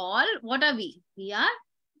are all, what are we?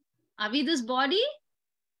 Are we this body?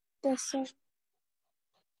 Yes, sir.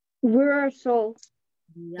 We're our soul.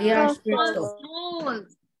 We are spiritual.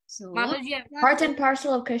 Souls. So, part and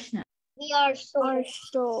parcel of Krishna. We are soul. Our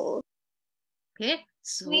soul. okay.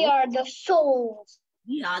 So, We are the souls.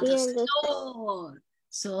 We are the soul.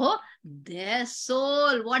 So, their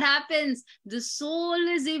soul, what happens? The soul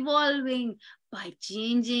is evolving by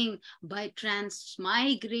changing, by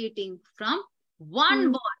transmigrating from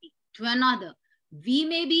one body to another. We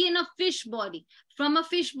may be in a fish body. From a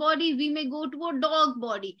fish body, we may go to a dog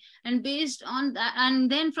body. And based on that,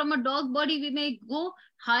 and then from a dog body, we may go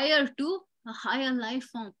higher to a higher life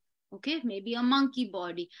form. Okay, maybe a monkey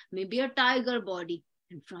body, maybe a tiger body.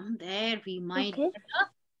 And from there, we might get a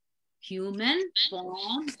human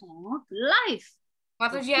form of life.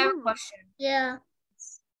 Mataji, I have a question. Yeah.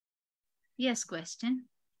 Yes, question.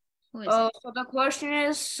 Who is So the question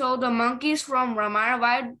is, so the monkeys from Ramayana,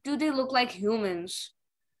 why do they look like humans?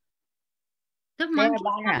 The They are monkeys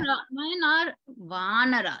Vanara. mine are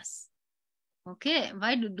Vanaras. Okay,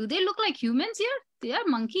 why do they look like humans here? They are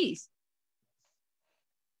monkeys.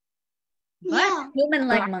 But Yeah.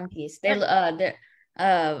 Human-like monkeys. They're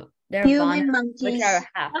Human Vanara, monkeys. which are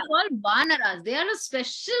half. are called Vanaras. They are a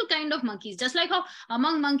special kind of monkeys. Just like how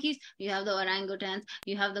among monkeys, you have the orangutans,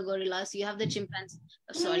 you have the gorillas, you have the chimpanzees.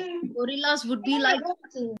 Sorry, gorillas would be like,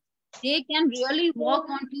 they can really walk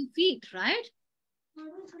on 2 feet, right?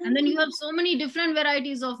 And then you have so many different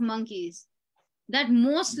varieties of monkeys that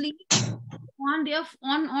mostly on their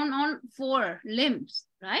on 4 limbs,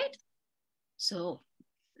 right? So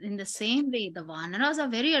in the same way, the Vanaras are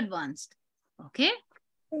very advanced. Okay.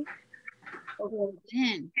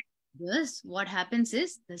 Then this, what happens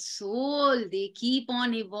is the soul, they keep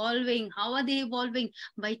on evolving. How are they evolving?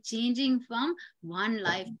 By changing from one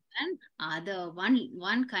life and other,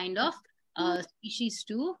 one kind of species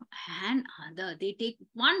to another. They take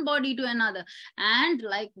one body to another. And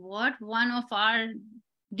like what one of our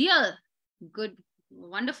dear, good,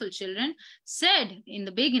 wonderful children said in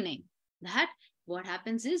the beginning, that what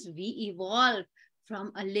happens is we evolve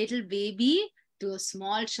from a little baby to a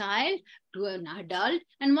small child to an adult.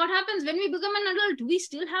 And what happens when we become an adult? We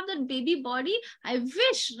still have that baby body. I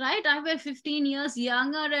wish, right, I were 15 years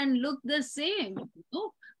younger and look the same.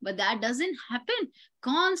 No, but that doesn't happen.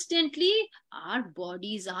 Constantly our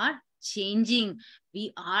bodies are changing,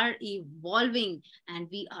 we are evolving, and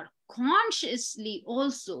we are consciously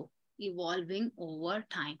also evolving over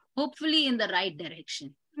time, hopefully in the right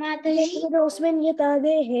direction. Mataji, Rosmin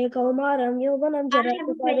Yatade, Kaumaram, Yovanam I have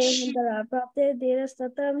a question. Prapte,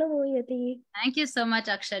 Derastatam Namuyati. Thank you so much,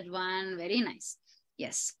 Akshadwan. Very nice.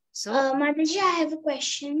 Yes. So, Mataji, I have a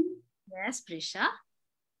question. yes, Prisha.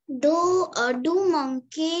 Do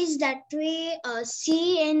monkeys that we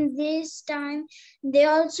see in this time, they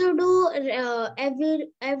also do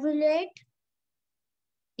evaluate?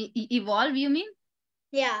 Evolve, you mean?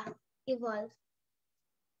 Yeah, evolve.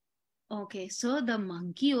 Okay, so the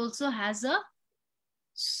monkey also has a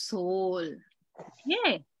soul.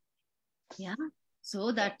 Okay. Yeah.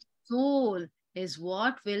 So that soul is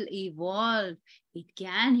what will evolve. It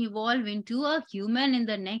can evolve into a human in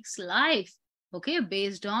the next life. Okay,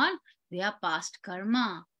 based on their past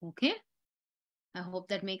karma. Okay. I hope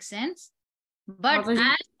that makes sense. But Mataji?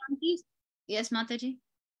 as monkeys, yes, Mataji.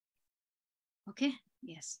 Okay,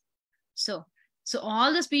 yes. So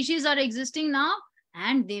all the species are existing now,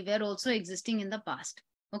 and they were also existing in the past.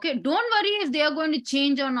 Okay, don't worry if they are going to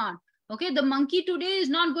change or not. Okay, the monkey today is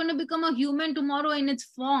not going to become a human tomorrow in its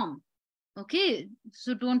form. Okay,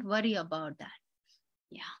 so don't worry about that.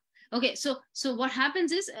 Yeah. Okay, so what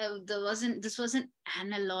happens is this was an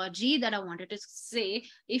analogy that I wanted to say.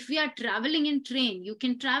 If we are traveling in train, you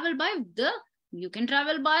can travel by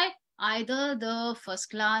either the first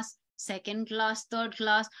class, second class, third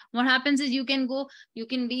class. What happens is you can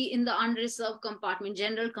be in the unreserved compartment,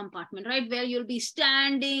 general compartment, right, where you'll be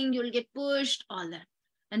standing, you'll get pushed, all that.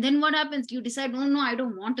 And then what happens? You decide, oh no, I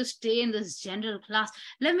don't want to stay in this general class.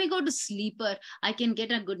 Let me go to sleeper. I can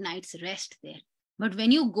get a good night's rest there. But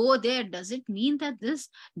when you go there, does it mean that this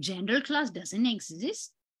general class doesn't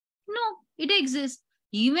exist? No, it exists.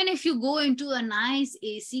 Even if you go into a nice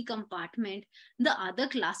AC compartment, the other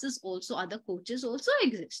classes also, other coaches also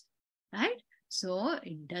exist, right? So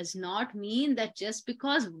it does not mean that just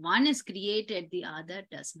because one is created, the other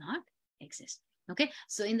does not exist. Okay,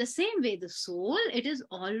 so in the same way, the soul, it is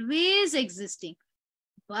always existing,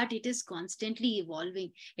 but it is constantly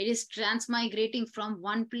evolving. It is transmigrating from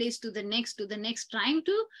one place to the next, trying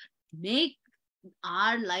to make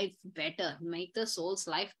our life better, make the soul's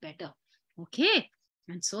life better. Okay,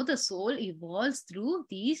 and so the soul evolves through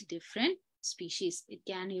these different species. It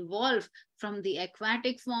can evolve from the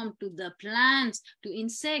aquatic form to the plants, to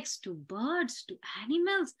insects, to birds, to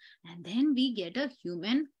animals, and then we get a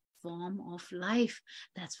human form of life.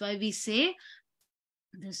 That's why we say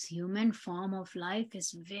this human form of life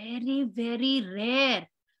is very, very rare.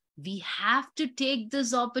 We have to take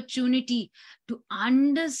this opportunity to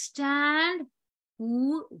understand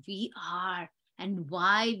who we are and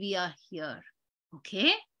why we are here.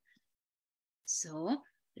 Okay? So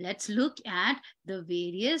let's look at the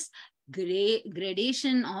various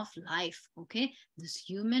gradation of life. Okay? This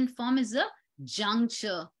human form is a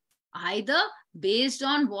juncture. Either based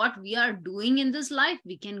on what we are doing in this life,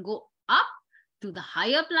 we can go up to the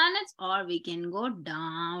higher planets, or we can go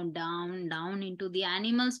down, down, down into the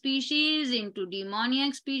animal species, into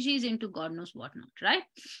demoniac species, into God knows what not, right?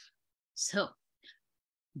 So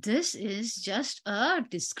this is just a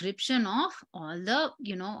description of all the,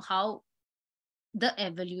 how the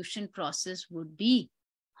evolution process would be.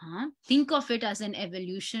 think of it as an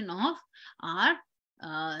evolution of our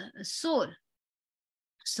soul.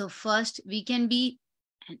 So first we can be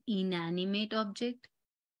an inanimate object,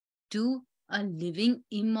 to a living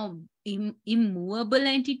immovable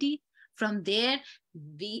entity. From there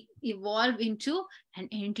we evolve into an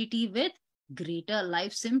entity with greater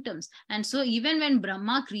life symptoms. And so even when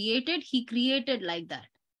Brahma created, he created like that,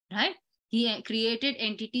 right? He created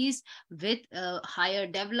entities with higher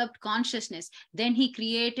developed consciousness. Then he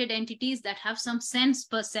created entities that have some sense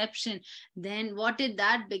perception. Then what did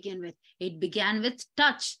that begin with? It began with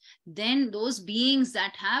touch. Then those beings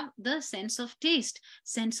that have the sense of taste,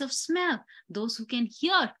 sense of smell, those who can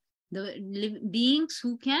hear, the beings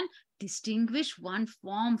who can distinguish one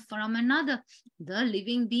form from another, the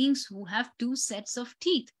living beings who have two sets of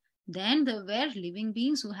teeth. Then there were living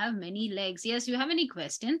beings who have many legs. Yes, you have any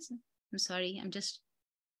questions? I'm sorry, I'm just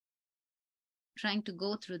trying to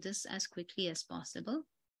go through this as quickly as possible.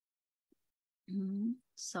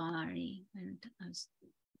 Sorry.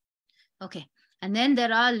 Okay. And then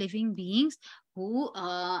there are living beings who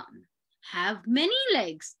have many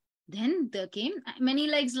legs. Then there came many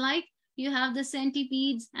legs, like you have the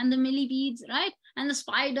centipedes and the millipedes, right? And the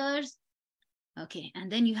spiders. Okay.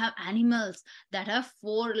 And then you have animals that have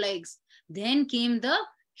 4 legs. Then came the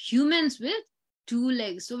humans with 2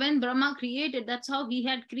 legs. So when Brahma created, that's how he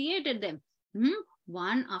had created them.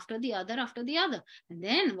 One after the other after the other. And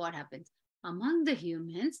then what happens? Among the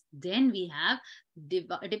humans, then we have,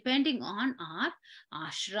 depending on our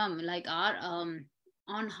ashram, like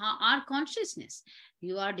our consciousness,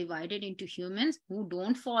 you are divided into humans who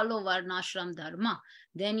don't follow varnashram dharma.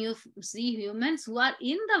 Then you see humans who are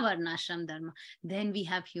in the varnashram dharma. Then we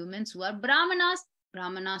have humans who are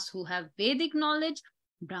brahmanas who have Vedic knowledge,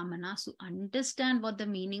 brahmanas who understand what the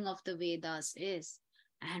meaning of the Vedas is,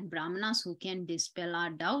 and brahmanas who can dispel our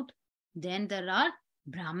doubt. Then there are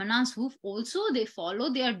brahmanas who also, they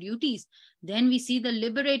follow their duties. Then we see the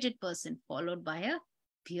liberated person followed by a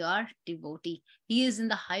pure devotee. He is in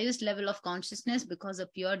the highest level of consciousness because a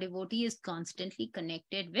pure devotee is constantly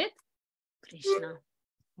connected with Krishna.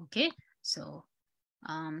 Okay, so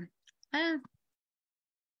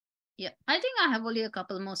yeah, I think I have only a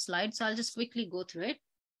couple more slides, so I'll just quickly go through it.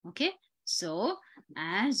 Okay, so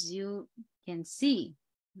as you can see,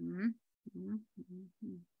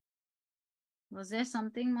 was there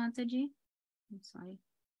something, Mataji? I'm sorry.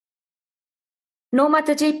 No,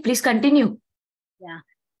 Mataji, please continue. Yeah,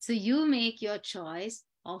 so you make your choice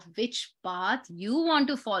of which path you want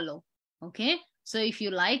to follow. Okay, so if you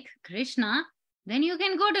like Krishna, then you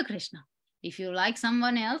can go to Krishna. If you like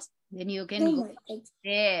someone else, then you can go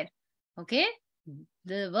there. Okay,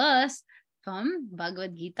 the verse from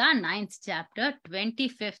Bhagavad Gita, 9th chapter,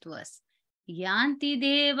 25th verse. Yanti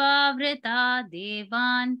deva vrita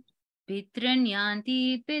devan pitran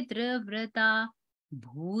yanti pitravrata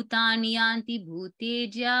bhutani yanti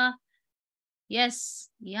bhuteja yes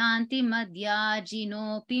yanti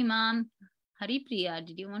madhyajino pimam. Haripriya,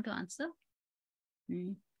 did you want to answer?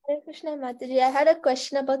 Hare Krishna Mataji, I had a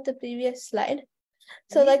question about the previous slide.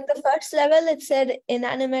 So like the first level, it said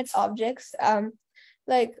inanimate objects.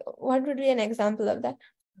 Like what would be an example of that?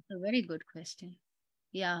 That's a very good question.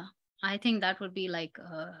 Yeah, I think that would be like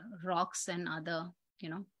rocks and other,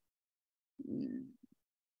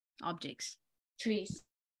 objects. Trees.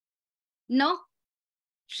 No,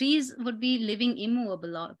 trees would be living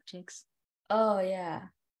immovable objects. Oh, yeah.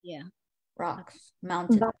 Yeah. Rocks,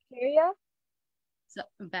 mountains. Bacteria? So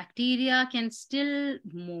bacteria can still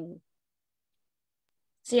move.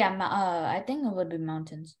 So yeah, I think it would be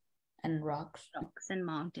mountains and rocks. Rocks and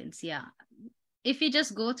mountains, yeah. If we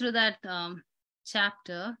just go through that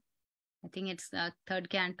chapter, I think it's the 3rd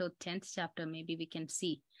canto, 10th chapter, maybe we can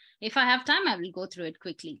see. If I have time, I will go through it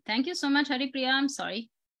quickly. Thank you so much, Haripriya. I'm sorry.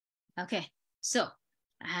 Okay, so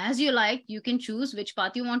as you like, you can choose which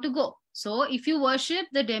path you want to go. So if you worship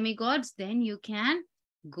the demigods, then you can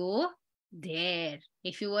go there.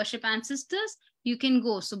 If you worship ancestors, you can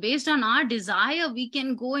go. So based on our desire, we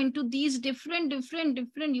can go into these different,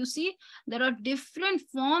 you see, there are different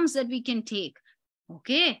forms that we can take.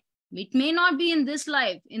 Okay, it may not be in this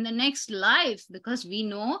life, in the next life, because we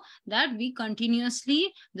know that we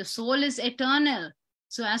continuously, the soul is eternal.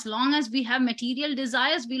 So as long as we have material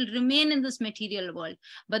desires, we'll remain in this material world.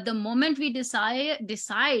 But the moment we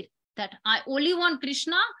decide that I only want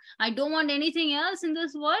Krishna, I don't want anything else in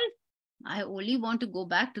this world, I only want to go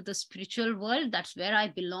back to the spiritual world, that's where I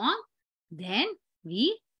belong, then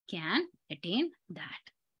we can attain that.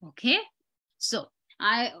 Okay, so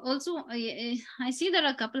I also, I see there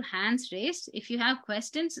are a couple hands raised. If you have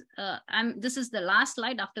questions, this is the last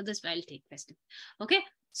slide. After this, I'll take questions. Okay,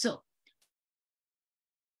 so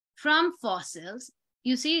from fossils,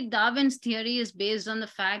 you see, Darwin's theory is based on the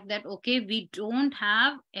fact that, okay, we don't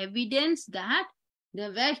have evidence that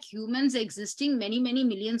there were humans existing many, many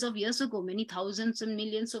millions of years ago, many thousands and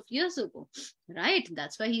millions of years ago, right?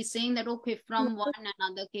 That's why he's saying that, okay, from one,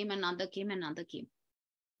 another came, another came, another came.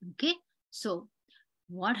 Okay, so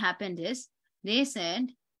what happened is they said,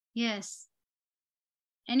 yes.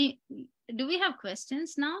 Do we have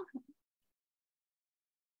questions now?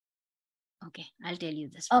 Okay, I'll tell you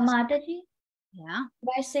this. Mataji? Yeah. Can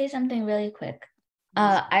I say something really quick?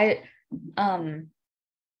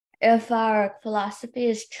 If our philosophy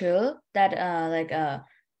is true, that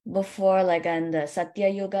before, like in the Satya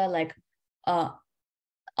Yuga, like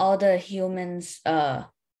all the humans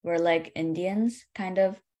were like Indians, kind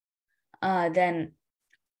of, then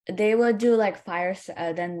they would do like fire,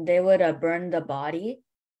 then they would burn the body.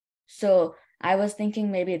 So I was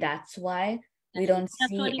thinking maybe that's why we don't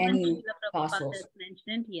see any fossils.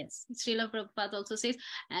 Mentioned. Yes, Srila Prabhupada also says,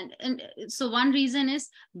 and so one reason is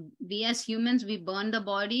we as humans, we burn the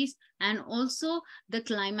bodies, and also the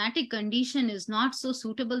climatic condition is not so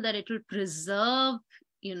suitable that it will preserve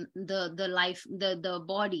the life, the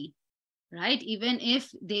body, right? Even if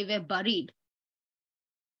they were buried.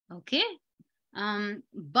 Okay,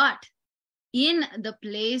 but in the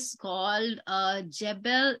place called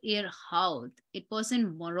Jebel Irhoud, it was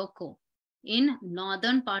in Morocco, in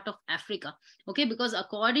northern part of Africa. Okay, because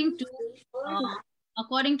according to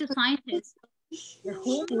scientists, the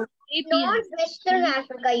Homo sapiens. Northwestern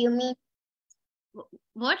Africa, you mean?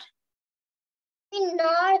 What? In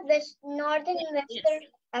northern and western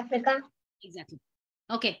Africa. Exactly.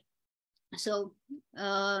 Okay, so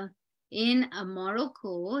in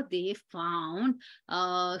Morocco, they found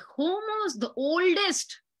the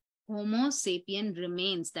oldest Homo sapien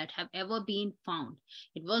remains that have ever been found.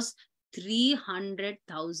 It was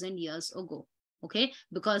 300,000 years ago. Okay,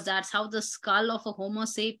 because that's how the skull of a Homo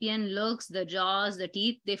sapien looks, the jaws, the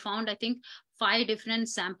teeth. They found, I think, 5 different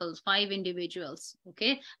samples, 5 individuals,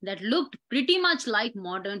 okay, that looked pretty much like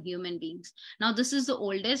modern human beings. Now, this is the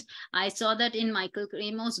oldest. I saw that in Michael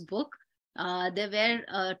Kramer's book. There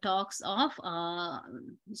were talks of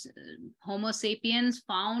Homo sapiens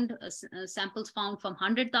found, samples found from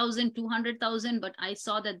 100,000, 200,000, but I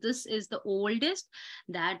saw that this is the oldest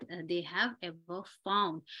that they have ever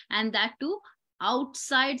found, and that too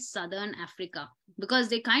outside southern Africa, because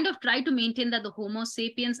they kind of try to maintain that the Homo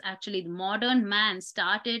sapiens, actually the modern man,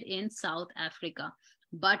 started in South Africa.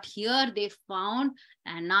 But here they found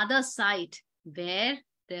another site where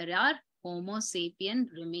there are Homo sapien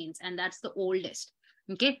remains, and that's the oldest.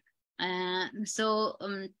 Okay, so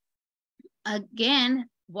again,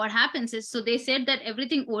 what happens is, so they said that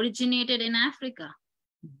everything originated in Africa,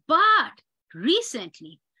 but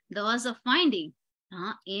recently there was a finding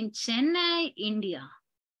in Chennai, India,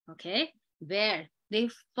 okay, where they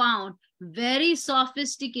found very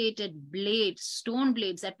sophisticated blades, stone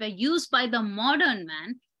blades that were used by the modern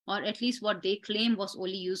man, or at least what they claim was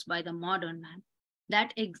only used by the modern man,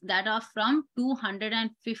 that are from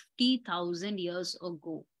 250,000 years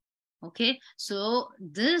ago. Okay, so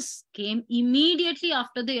this came immediately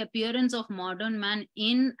after the appearance of modern man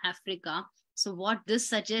in Africa. So what this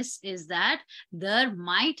suggests is that there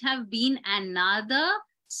might have been another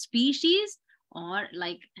species, or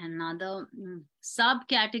like another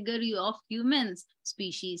subcategory of humans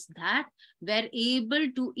species, that were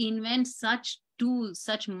able to invent such tools,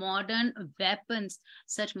 such modern weapons,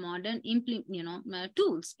 such modern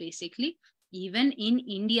tools, basically, even in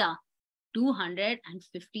India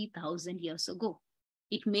 250,000 years ago.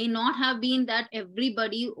 It may not have been that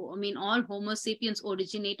everybody, I mean, all Homo sapiens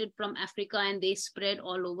originated from Africa and they spread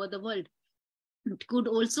all over the world. It could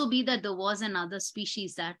also be that there was another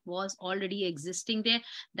species that was already existing there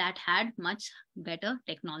that had much better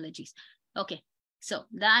technologies. Okay, so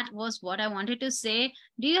that was what I wanted to say.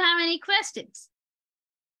 Do you have any questions?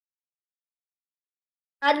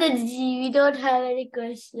 We don't have any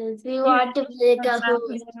questions. We want to play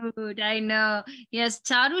Kahoot. I know. Yes,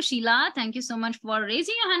 Charu, Sheila, thank you so much for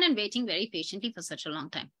raising your hand and waiting very patiently for such a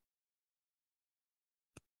long time.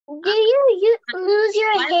 Do you lose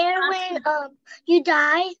your hair when you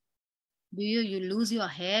die? Do you lose your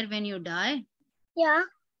hair when you die? Yeah.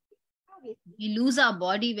 We lose our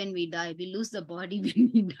body when we die. We lose the body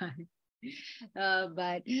when we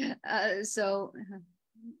die. So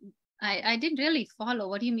I didn't really follow.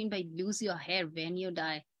 What do you mean by lose your hair when you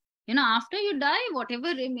die? You know, after you die, whatever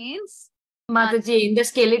remains. Mataji, in the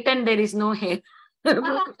skeleton, there is no hair. That's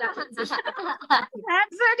what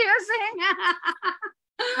you're saying.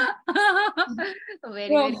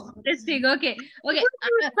 Very interesting. Okay.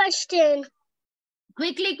 Question.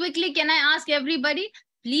 Quickly, can I ask everybody?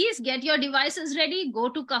 Please get your devices ready. Go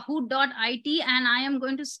to kahoot.it and I am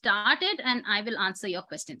going to start it and I will answer your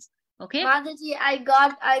questions. Okay? Mataji, I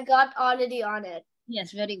got already on it.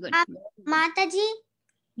 Yes, very good. Mataji?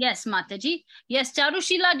 Yes, Mataji. Yes,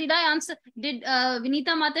 Charushila, did I answer? Did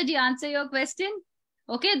Vinita Mataji answer your question?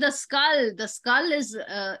 Okay, the skull is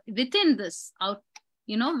within this,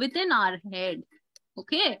 within our head.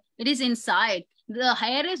 Okay, it is inside. The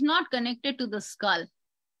hair is not connected to the skull.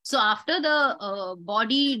 So after the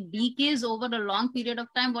body decays over a long period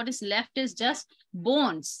of time, what is left is just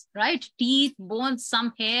bones, right? Teeth, bones,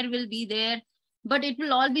 some hair will be there, but it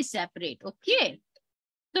will all be separate. Okay.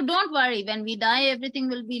 So don't worry, when we die, everything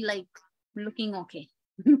will be like looking okay.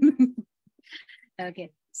 Okay.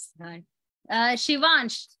 Sorry.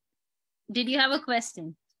 Shivansh, did you have a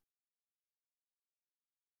question?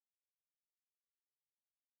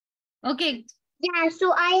 Okay. Yeah,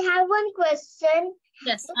 so I have one question.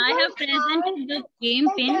 Yes, I have presented the game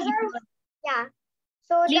pin. Yeah.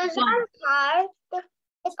 So Please does go on. our heart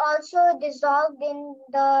it also dissolved in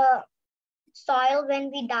the soil when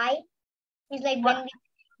we die? It's like when we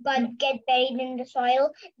get buried in the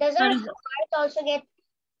soil. Does our heart also get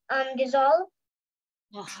dissolved?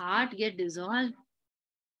 Oh, heart get dissolved.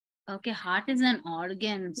 Okay, heart is an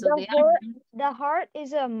organ. So The heart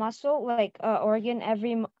is a muscle, like organ.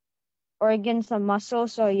 Every organ's a muscle,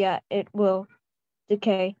 so yeah, it will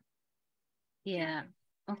decay. Yeah.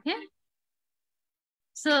 Okay.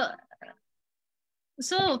 So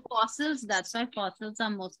fossils, that's why fossils are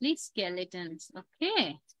mostly skeletons.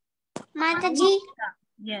 Okay. Mataji?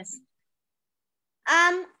 Yes.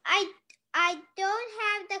 I don't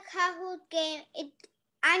have the Kahoot game.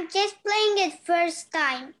 I'm just playing it first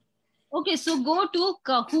time. Okay, so go to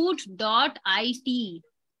kahoot.it.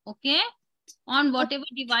 Okay. On whatever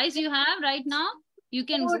device you have right now, you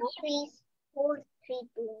can go.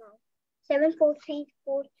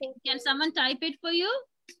 74343. Can someone type it for you?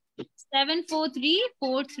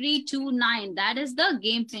 7434329. That is the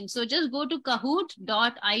game pin. So just go to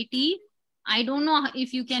kahoot.it. I don't know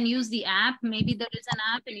if you can use the app. Maybe there is an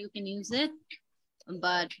app and you can use it.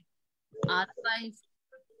 But otherwise,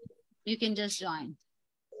 you can just join.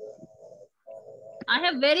 I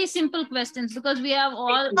have very simple questions because we have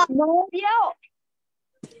all.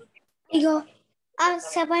 Yo,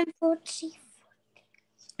 743.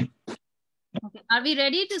 Okay. Are we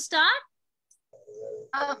ready to start?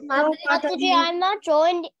 Mataji, I'm not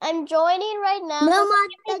joined. I'm joining right now. No,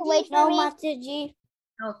 Mataji. Wait for me. Mataji.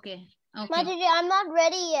 Okay. Okay. Mataji, I'm not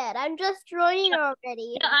ready yet. I'm just joining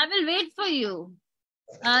already. Yeah, I will wait for you.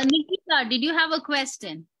 Nikita, did you have a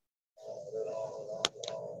question?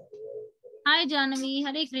 Hi, Janavi.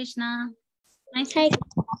 Hare Krishna. Nice. Hi.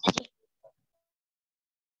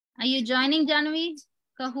 Are you joining, Janavi?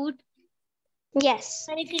 Kahoot? Yes.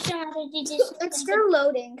 Hare Krishna Mataji. It's still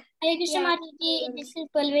loading. Hare Krishna Mataji. This is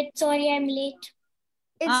Palvit. Sorry, I'm late.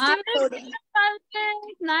 It's still loading.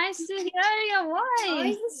 Nice to hear your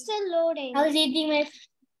voice. It's still loading. I was eating my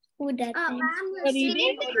food that time. I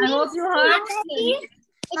hope you heard.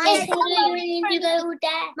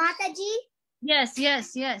 Mataji. Yes. It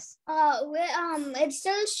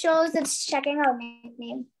still shows it's checking our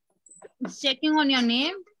nickname. It's checking on your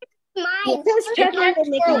name. Mine. It can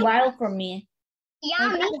take a while for me. Yeah,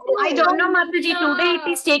 me too. I don't know, Mataji. Today it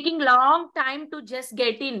is taking long time to just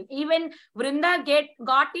get in. Even Vrinda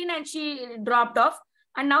got in and she dropped off.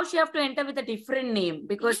 And now she have to enter with a different name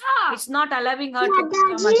because it's not allowing her to come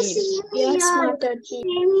again. Yes, Mataji.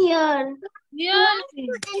 Same here. Yeah.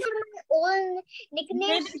 Own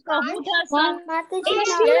nickname.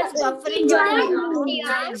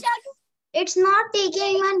 It's not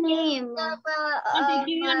taking my name. Not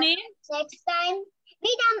taking your name? Next time.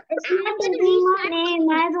 Wait, it's not taking my name.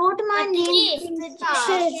 I wrote my name.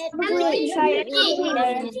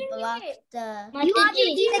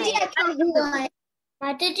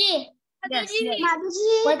 Mataji. Yes.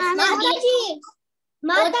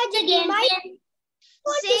 Mataji,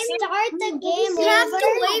 start the game. You have to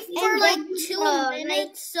wait for like 2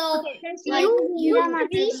 minutes. So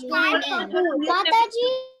Mataji.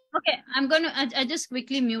 Okay, I just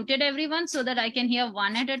quickly muted everyone so that I can hear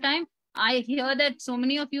one at a time. I hear that so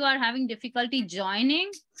many of you are having difficulty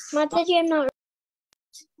joining. Mataji, I'm not.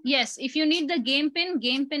 Yes, if you need the game pin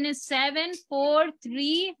is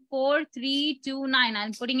 7434329.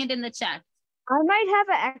 I'm putting it in the chat. I might have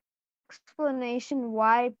an explanation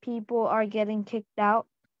why people are getting kicked out.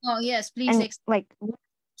 Oh, yes, please. And, like,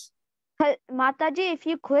 Mataji, if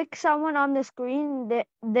you click someone on the screen,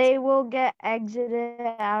 they will get exited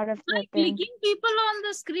out of the I'm thing. clicking people on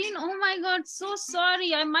the screen. Oh my God, so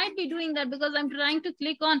sorry. I might be doing that because I'm trying to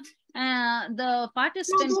click on the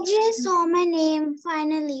participant. Mataji, I saw my name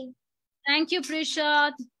finally. Thank you,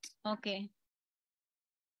 Prisha. Okay.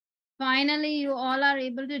 Finally, you all are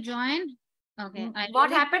able to join. Okay.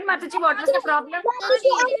 What happened, Mataji? What was the problem?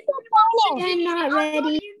 I'm not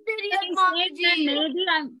ready. Maybe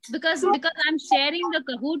because I'm sharing the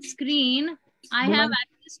Kahoot screen, I have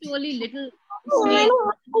access to only little space.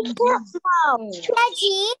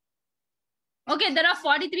 Okay, there are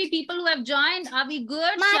 43 people who have joined. Are we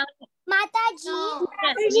good? Mataji.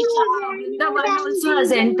 The one also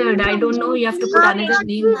has entered. I don't know. You have to put another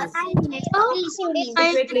name. Let's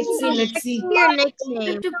see. Your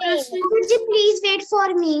nickname. Mataji, please wait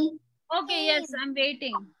for me. Okay, yes, I'm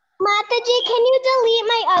waiting. Mataji, can you delete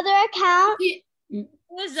my other account?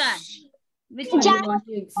 Who is that? Which I one? want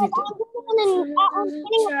to exit.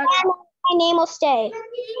 My name will stay.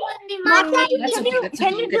 Mataji,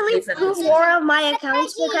 Can you delete 2 more of my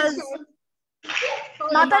accounts? Because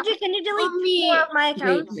Mataji, can you delete 2 more of my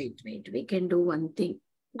accounts? Wait. We can do one thing.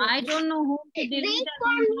 I don't know who to delete.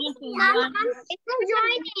 It's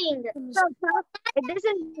joining. It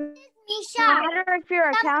doesn't matter if your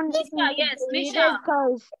account is Yes, Misha.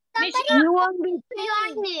 because you won't be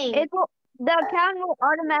joining. The account will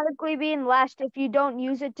automatically be in last if you don't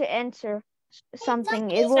use it to answer something.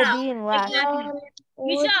 It will be in last.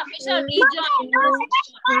 Misha, rejoin.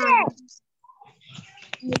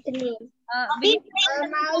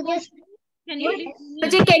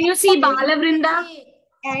 Can you see Balavrinda?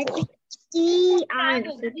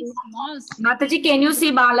 Mataji, can you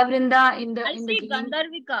see Balavrinda in the? I see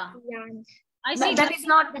Gandharvika. I No, see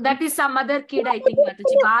that is some other kid, I think,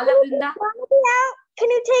 Mataji. Balavrinda. Can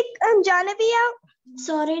you take Janavi out?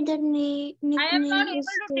 Sorry, the name. I am not able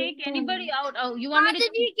to take anybody out. Oh, you want me to?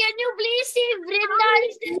 Can you please see Vrinda?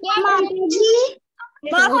 Mataji.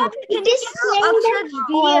 Mataji,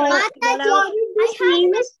 can you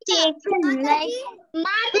name is taken. Like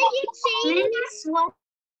Mataji saying this one.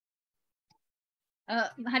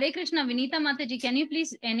 Hare Krishna, Vinita Mataji, can you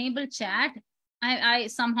please enable chat? I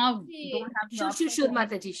somehow don't have. Sure,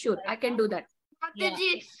 Mataji. Sure, I can do that.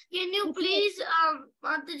 Mataji, can you please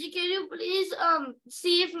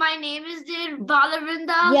see if my name is there?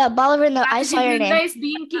 Balavinda. Yeah, Balavinda. I Mataji, saw your Vrinda name. is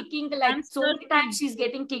being kicking like so many times. She's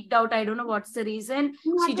getting kicked out. I don't know what's the reason.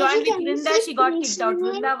 She joined with Vrinda. She got kicked out.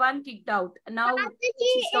 Vrinda 1 kicked out. Now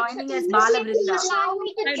she's joining as Balavrinda.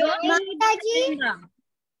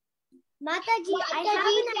 Mataji, I have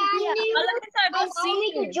an idea. I don't see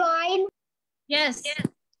to join. Yes.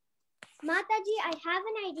 Mataji, I have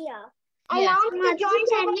an idea. Yes. Allow me to join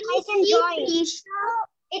so I can join.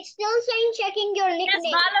 It's still saying checking your nickname.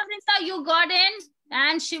 Yes, Balavrinda, you got in.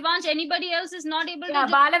 And Shivansh, anybody else is not able to join?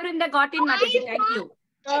 Balavrinda got in, Mataji. Thank you.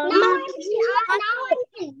 Now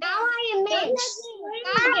I am in.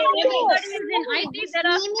 Okay, everybody is in. I think there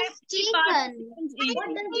are 50 participants in.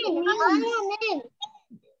 I am in.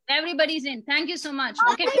 Everybody's in. Thank you so much.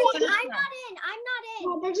 Okay. I'm not in.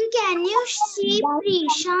 Mataji, can you see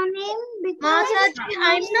Prisha name? Because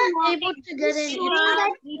I'm not able to get in.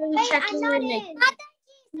 I'm not in.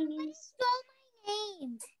 Mataji stole my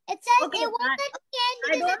name. It says Okay, it wasn't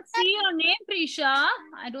I don't see your name, Prisha.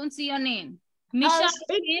 I don't see your name. Misha,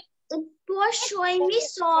 it was showing me,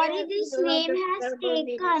 sorry, this name has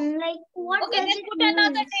taken. Like, what okay, does then it put mean?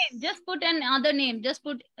 another name. Just put another name. Just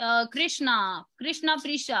put Krishna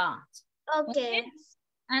Prisha. Okay.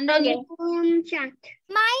 And then Chat.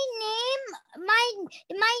 My name,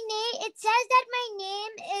 it says that my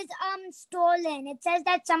name is stolen. It says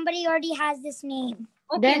that somebody already has this name.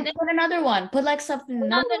 okay, Then put another one. Put like something.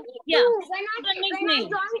 yeah. When I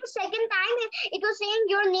joined the second time, it was saying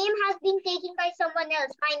your name has been taken by someone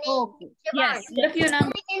else. My name. Okay. Yes. If you know.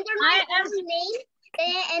 Enter my own name. Then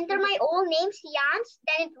I enter my own name, Sians.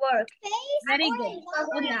 Then it works. Very good.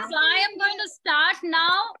 Okay, so I am going to start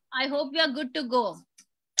now. I hope we are good to go.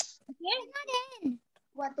 Okay.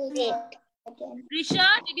 What is it? Prisha,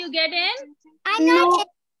 did you get in? I'm not.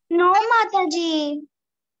 No, Mataji.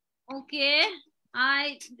 Okay.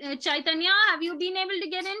 Chaitanya, have you been able to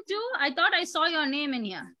get in too? I thought I saw your name in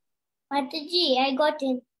here. Mataji, I got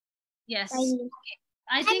in. Yes. Okay.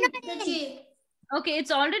 I think. Okay,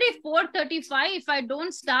 it's already 4:35. If I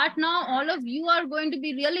don't start now, all of you are going to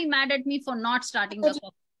be really mad at me for not starting the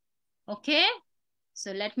call. Okay?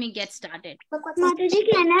 So let me get started. Mataji,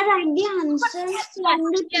 can I write the answers on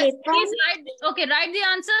the paper? Please write the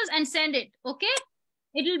answers and send it. Okay?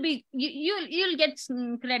 It'll be you'll get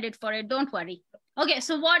some credit for it. Don't worry. Okay,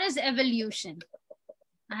 so what is evolution?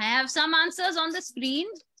 I have some answers on the screen.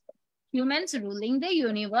 Humans ruling the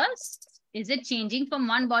universe. Is it changing from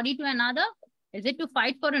one body to another? Is it to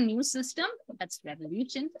fight for a new system? That's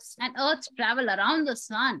revolution. And Earth travel around the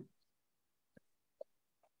sun.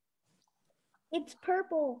 It's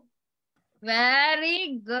purple.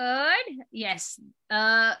 Very good. Yes.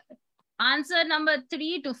 Answer number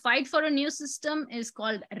 3, to fight for a new system, is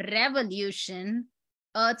called revolution.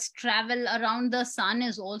 Earth's travel around the sun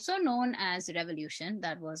is also known as revolution.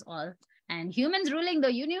 That was all. And humans ruling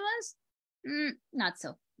the universe? Not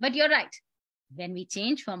so. But you're right. When we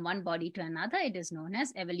change from one body to another, it is known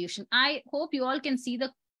as evolution. I hope you all can see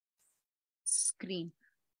the screen.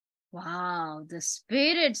 Wow, the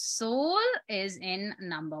spirit soul is in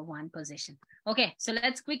number 1 position. Okay, so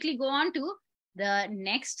let's quickly go on to the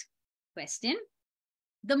next question.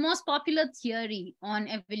 The most popular theory on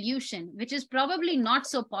evolution, which is probably not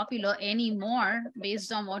so popular anymore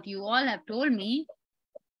based on what you all have told me,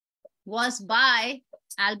 was by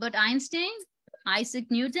Albert Einstein, Isaac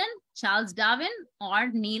Newton, Charles Darwin, or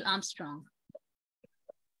Neil Armstrong.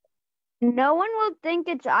 No one will think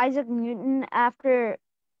it's Isaac Newton after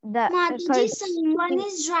that. Mataji, someone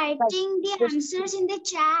is writing the answers in the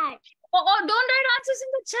chat. Oh, don't write answers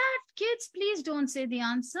in the chat. Kids, please don't say the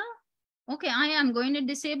answer. Okay, I am going to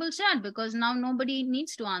disable chat because now nobody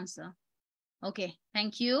needs to answer. Okay,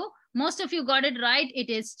 thank you. Most of you got it right. It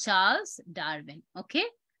is Charles Darwin. Okay,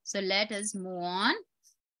 so let us move on.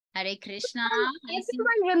 Hare Krishna.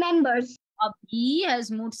 Everyone remembers. Abhi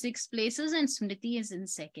has moved 6 places and Smriti is in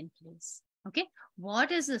 2nd place. Okay,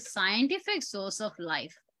 what is the scientific source of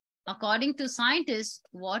life? According to scientists,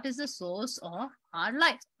 what is the source of our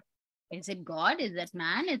life? Is it God? Is it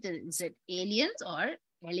man? Is it aliens or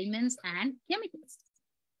elements and chemicals?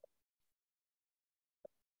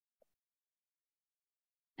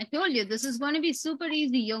 I told you this is going to be super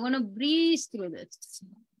easy. You're going to breeze through this.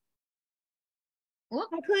 Oh.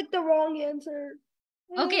 I clicked the wrong answer.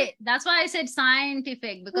 Okay, that's why I said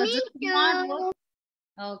scientific, because Me this is not what...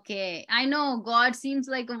 Okay, I know God seems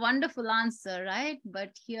like a wonderful answer, right?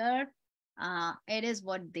 But here, it is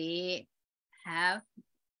what they have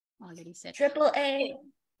already said. Triple A.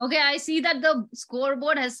 Okay, I see that the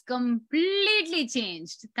scoreboard has completely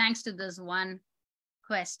changed thanks to this one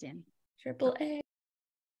question. Triple A.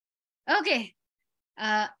 Okay.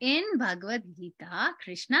 In Bhagavad Gita,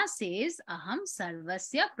 Krishna says, Aham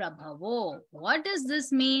Sarvasya Prabhavo. What does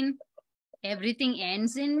this mean? Everything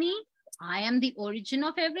ends in me. I am the origin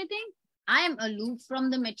of everything. I am aloof from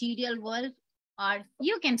the material world. Or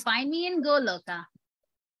you can find me in Goloka.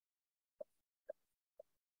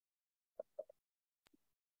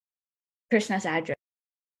 Krishna's address.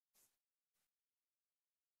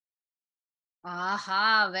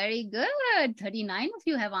 Aha, very good. 39 of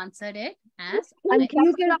you have answered it. As And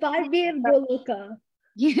you can find me in Goloka.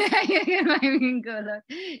 Yeah, you can find me in Goloka.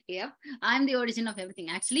 Yep, I'm the origin of everything.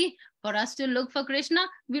 Actually, for us to look for Krishna,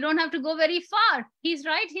 we don't have to go very far. He's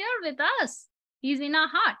right here with us. He's in our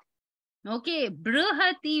heart. Okay,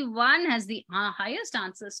 Brihati 1 has the highest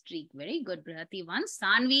answer streak. Very good, Brihati 1.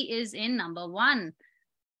 Sanvi is in number 1.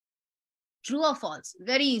 True or false?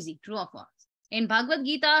 Very easy. True or false? In Bhagavad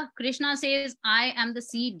Gita, Krishna says, I am the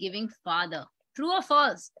seed-giving father. True or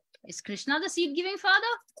false? Is Krishna the seed-giving father?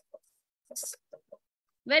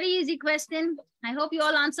 Very easy question. I hope you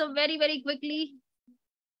all answer very, very quickly.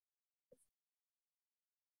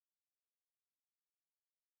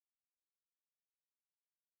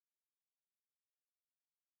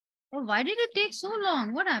 Oh, why did it take so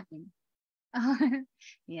long? What happened?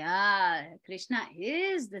 Yeah, Krishna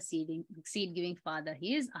is the seed-giving father.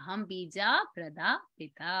 He is Aham Bija Prada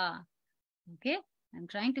Pita. Okay, I'm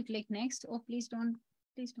trying to click next. Oh, please don't.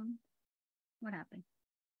 Please don't. What happened?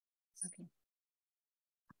 Okay.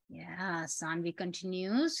 Yeah, Sanvi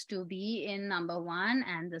continues to be in number 1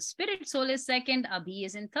 and the spirit soul is 2nd. Abhi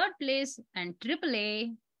is in 3rd place and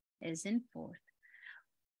AAA is in 4th.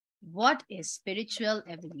 What is spiritual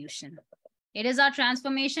evolution? It is our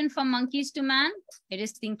transformation from monkeys to man. It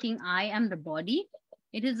is thinking I am the body.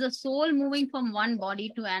 It is the soul moving from one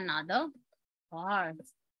body to another. Or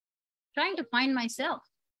trying to find myself.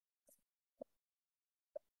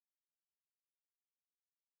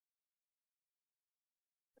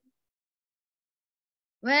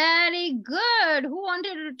 Very good. Who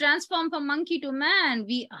wanted to transform from monkey to man?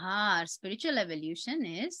 We are. Spiritual evolution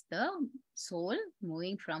is the soul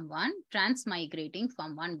moving from one, transmigrating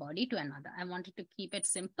from one body to another. I wanted to keep it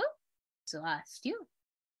simple, so I asked you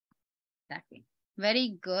that way.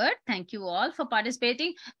 Very good. Thank you all for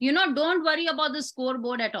participating. Don't worry about the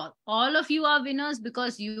scoreboard at all. All of you are winners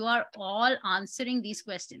because you are all answering these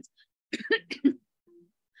questions.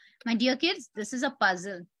 My dear kids, this is a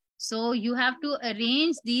puzzle. So you have to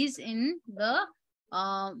arrange these in the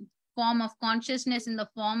form of consciousness, in the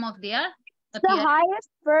form of their The appearance. highest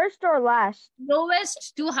first or last?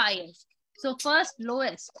 Lowest to highest. So first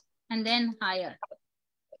lowest and then higher.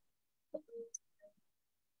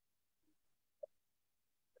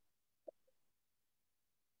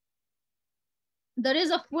 There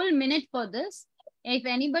is a full minute for this. If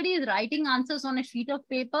anybody is writing answers on a sheet of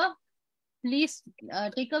paper, please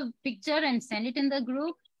take a picture and send it in the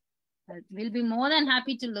group. We'll be more than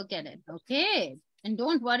happy to look at it. Okay. And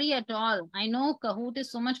don't worry at all. I know Kahoot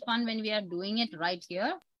is so much fun when we are doing it right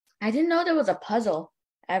here. I didn't know there was a puzzle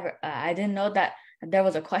ever. I didn't know that there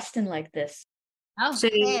was a question like this. Oh,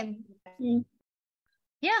 Same.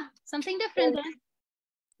 yeah, something different. Then.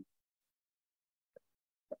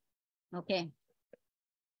 Okay.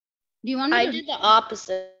 Do you want me I to? did the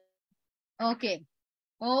opposite. Okay.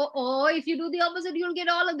 Oh, if you do the opposite, you'll get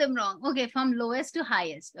all of them wrong. Okay, from lowest to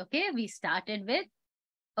highest. Okay, we started with,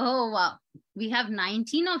 oh, wow. We have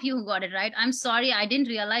 19 of you who got it right. I'm sorry, I didn't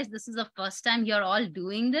realize this is the first time you're all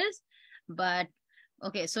doing this. But,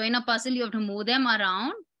 okay, so in a puzzle, you have to move them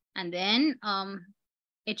around. And then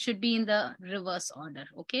it should be in the reverse order.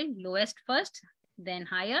 Okay, lowest first, then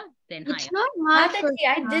higher, then higher. It's not my first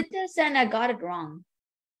I time. did this and I got it wrong.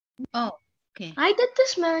 Oh, okay. I did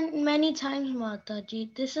this many times,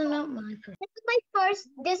 Mataji. This is not my first.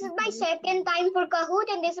 This is my second time for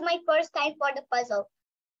Kahoot, and this is my first time for the puzzle.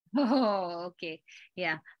 Oh, okay.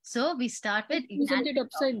 Yeah. So we start with. Isn't it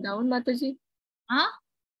upside down, Mataji? Huh?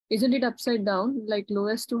 Isn't it upside down, like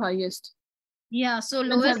lowest to highest? Yeah. So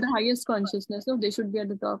Humans lowest. have the highest consciousness, so they should be at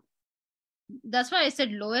the top. That's why I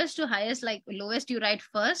said lowest to highest. Like lowest you write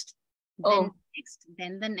first, then next,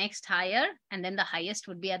 then the next higher, and then the highest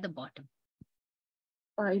would be at the bottom.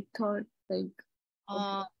 I thought like.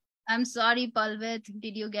 Oh, I'm sorry, Palvit.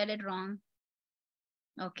 Did you get it wrong?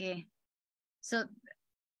 Okay. So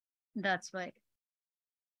that's why.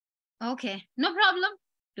 Okay, no problem.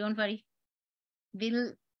 Don't worry.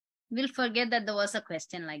 We'll forget that there was a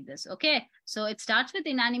question like this. Okay, so it starts with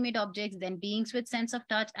inanimate objects, then beings with sense of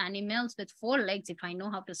touch, animals with 4 legs, if I know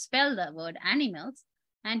how to spell the word animals,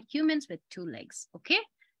 and humans with 2 legs. Okay.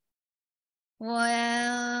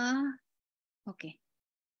 Well, okay.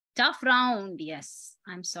 Tough round. Yes,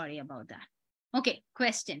 I'm sorry about that. Okay,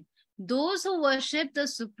 question. Those who worship the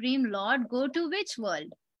Supreme Lord go to which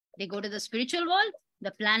world? They go to the spiritual world,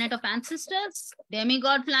 the planet of ancestors,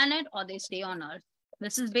 demigod planet, or they stay on earth.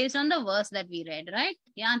 This is based on the verse that we read, right?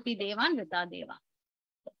 Yanti Devan Vita Deva.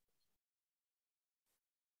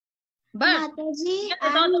 But Mataji,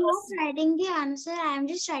 I'm not writing the answer. I'm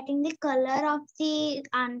just writing the color of the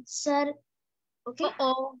answer. Okay.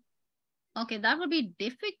 Okay, that would be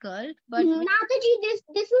difficult, but Mataji, this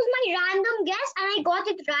was my random guess and I got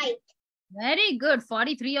it right. Very good.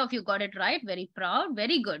 43 of you got it right. Very proud.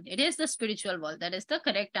 Very good. It is the spiritual world. That is the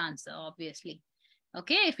correct answer, obviously.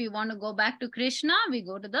 Okay, if you want to go back to Krishna, we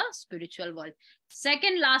go to the spiritual world.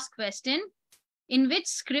 Second last question. In which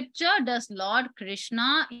scripture does Lord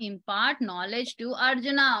Krishna impart knowledge to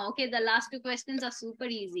Arjuna? Okay, the last 2 questions are super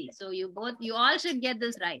easy. So you all should get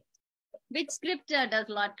this right. Which scripture does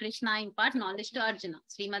Lord Krishna impart knowledge to Arjuna?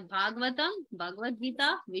 Srimad Bhagavatam, Bhagavad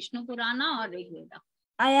Gita, Vishnu Purana, or Rig Veda?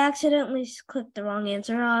 I accidentally clicked the wrong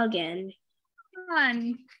answer again.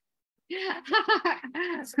 Fun.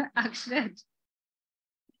 Akshat.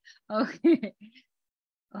 Okay.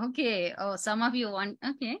 Okay. Oh, some of you want.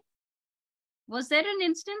 Okay. Was there an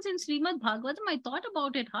instance in Srimad Bhagavatam? I thought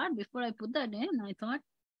about it hard before I put that in. I thought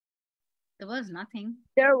there was nothing.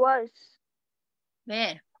 There was.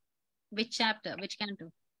 Where? Which chapter? Which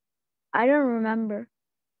canto? I don't remember.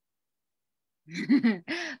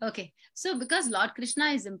 Okay. So because Lord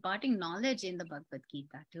Krishna is imparting knowledge in the Bhagavad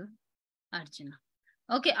Gita to Arjuna.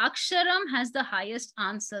 Okay. Aksharam has the highest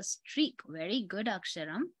answer streak. Very good,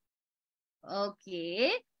 Aksharam.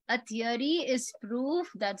 Okay. A theory is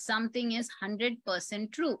proof that something is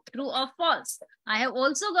 100% true. True or false? I have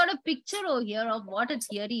also got a picture over here of what a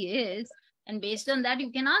theory is. And based on that,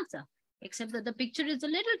 you can answer. Except that the picture is a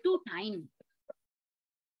little too tiny.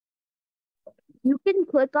 You can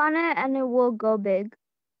click on it and it will go big.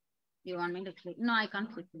 You want me to click? No, I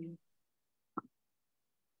can't click.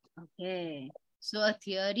 Okay. So a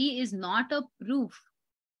theory is not a proof.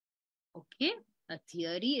 Okay. A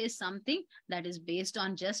theory is something that is based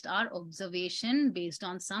on just our observation, based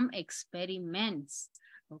on some experiments.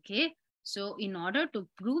 Okay. So in order to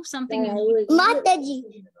prove something,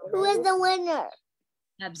 Mataji, who is the winner?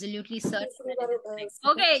 Absolutely certain.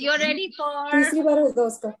 Okay, you're ready for... Let's move on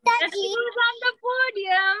the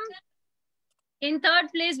podium. In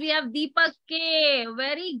third place, we have Deepak K.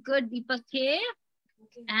 Very good, Deepak K.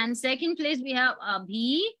 And second place, we have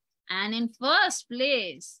Abhi. And in first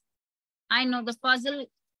place, I know the puzzle.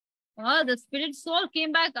 Oh, the spirit soul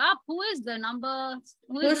came back up. Who is the number?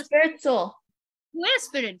 Who's spirit soul? Who is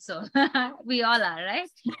spirit soul? We all are, right?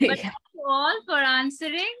 But thank you all for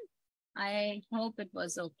answering. I hope it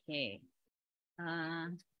was okay.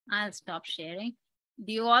 I'll stop sharing.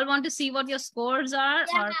 Do you all want to see what your scores are?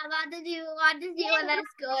 Yeah, or... Mataji, what is your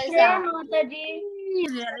scores? Yeah, Mataji.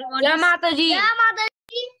 Really want Yeah, to Mataji. Yeah,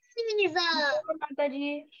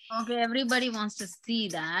 Mataji. Okay, everybody wants to see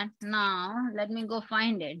that. Now, let me go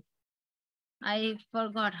find it. I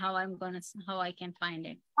forgot how I can find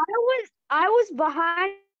it. I was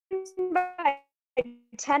behind by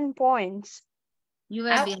 10 points. You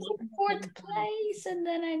were I behind. was in fourth place and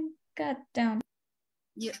then I got down.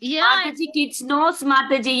 Yeah. Mataji, kids knows,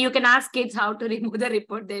 Mataji. You can ask kids how to remove the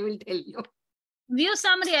report. They will tell you. View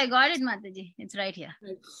summary. I got it, Mataji. It's right here.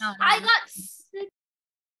 No, I got 6.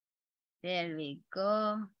 There we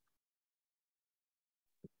go.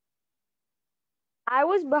 I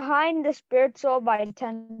was behind the spirit soul by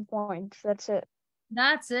 10 points. That's it.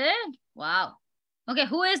 That's it? Wow. Okay,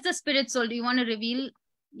 who is the spirit soul? Do you want to reveal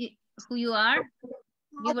who you are?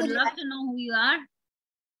 We would love to know who you are.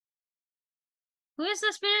 Who is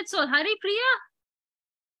the spirit soul? Hari Priya?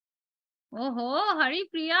 Oh, Hari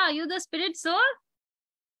Priya, are you the spirit soul?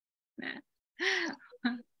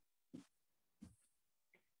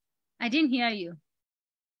 I didn't hear you.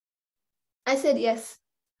 I said yes.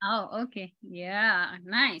 Oh, okay. Yeah,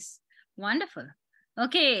 nice. Wonderful.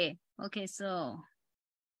 Okay. Okay, so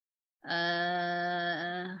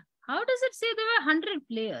how does it say there were 100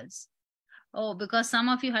 players? Oh, because some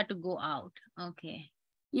of you had to go out. Okay.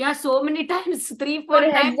 Yeah, so many times, 3-4 But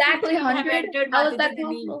times. exactly people have 100? entered How is Mataji that the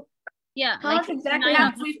name. possible? Yeah, How like is exactly We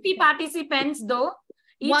have 50 participants though.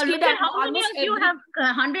 Each well, kid look at had how many almost of you every... have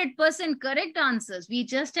 100% correct answers. We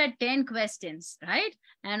just had 10 questions, right?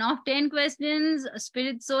 And of 10 questions,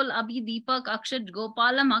 Spirit Soul, Abhi, Deepak, Akshat,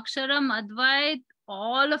 Gopalam, Aksharam, Advait,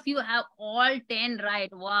 all of you have all 10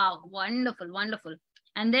 right. Wow, wonderful, wonderful.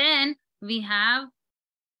 And then we have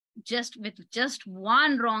with just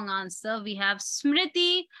one wrong answer, we have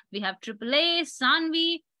Smriti, we have AAA,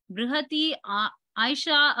 Sanvi, Brihati,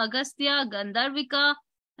 Aisha, Agastya, Gandharvika,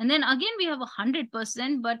 and then again we have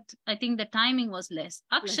 100%, but I think the timing was less.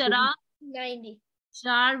 Akshara, 90.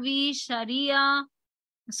 Sharvi, Shriyan,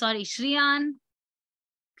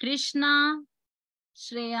 Krishna,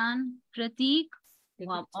 Shreyan, Pratik.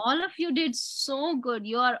 Wow, all of you did so good.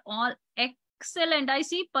 You are all excellent. I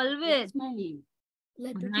see Palvid.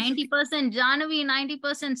 90%, Janavi,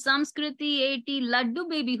 90%, Samskriti, 80, Laddu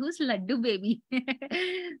baby. Who's Laddu baby?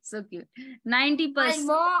 So cute. 90%.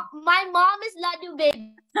 My mom is Laddu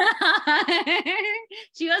baby.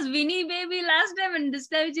 She was Winnie baby last time and this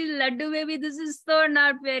time she's Laddu baby. This is so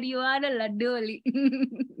not fair. You are a Laddu only.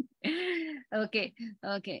 Okay.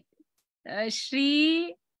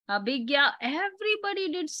 Shri, Abhigya, everybody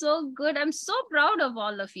did so good. I'm so proud of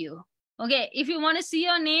all of you. Okay, if you want to see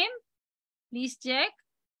your name, please check.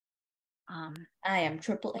 I am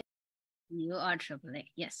AAA. You are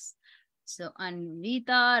AAA, yes. So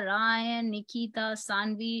Anvita, Ryan, Nikita,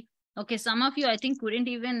 Sanvi. Okay, some of you I think couldn't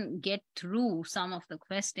even get through some of the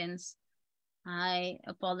questions. I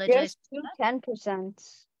apologize. There's 10%.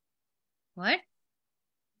 What?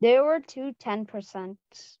 There were 10%.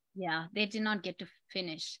 Yeah, they did not get to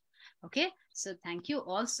finish. Okay, so thank you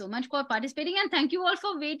all so much for participating and thank you all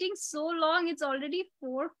for waiting so long. It's already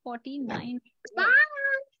 4:49. Bye.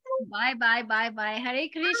 Hare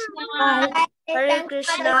Krishna. Bye. Hare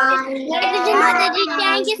Krishna. Mataji,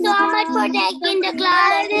 thank you so much for taking the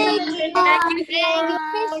class. Thank you.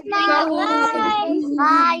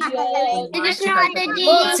 Bye. Krishna Mataji.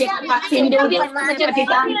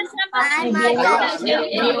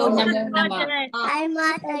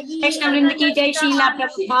 Krishna Vrinda ki jai, Srila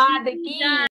Prabhupada ki.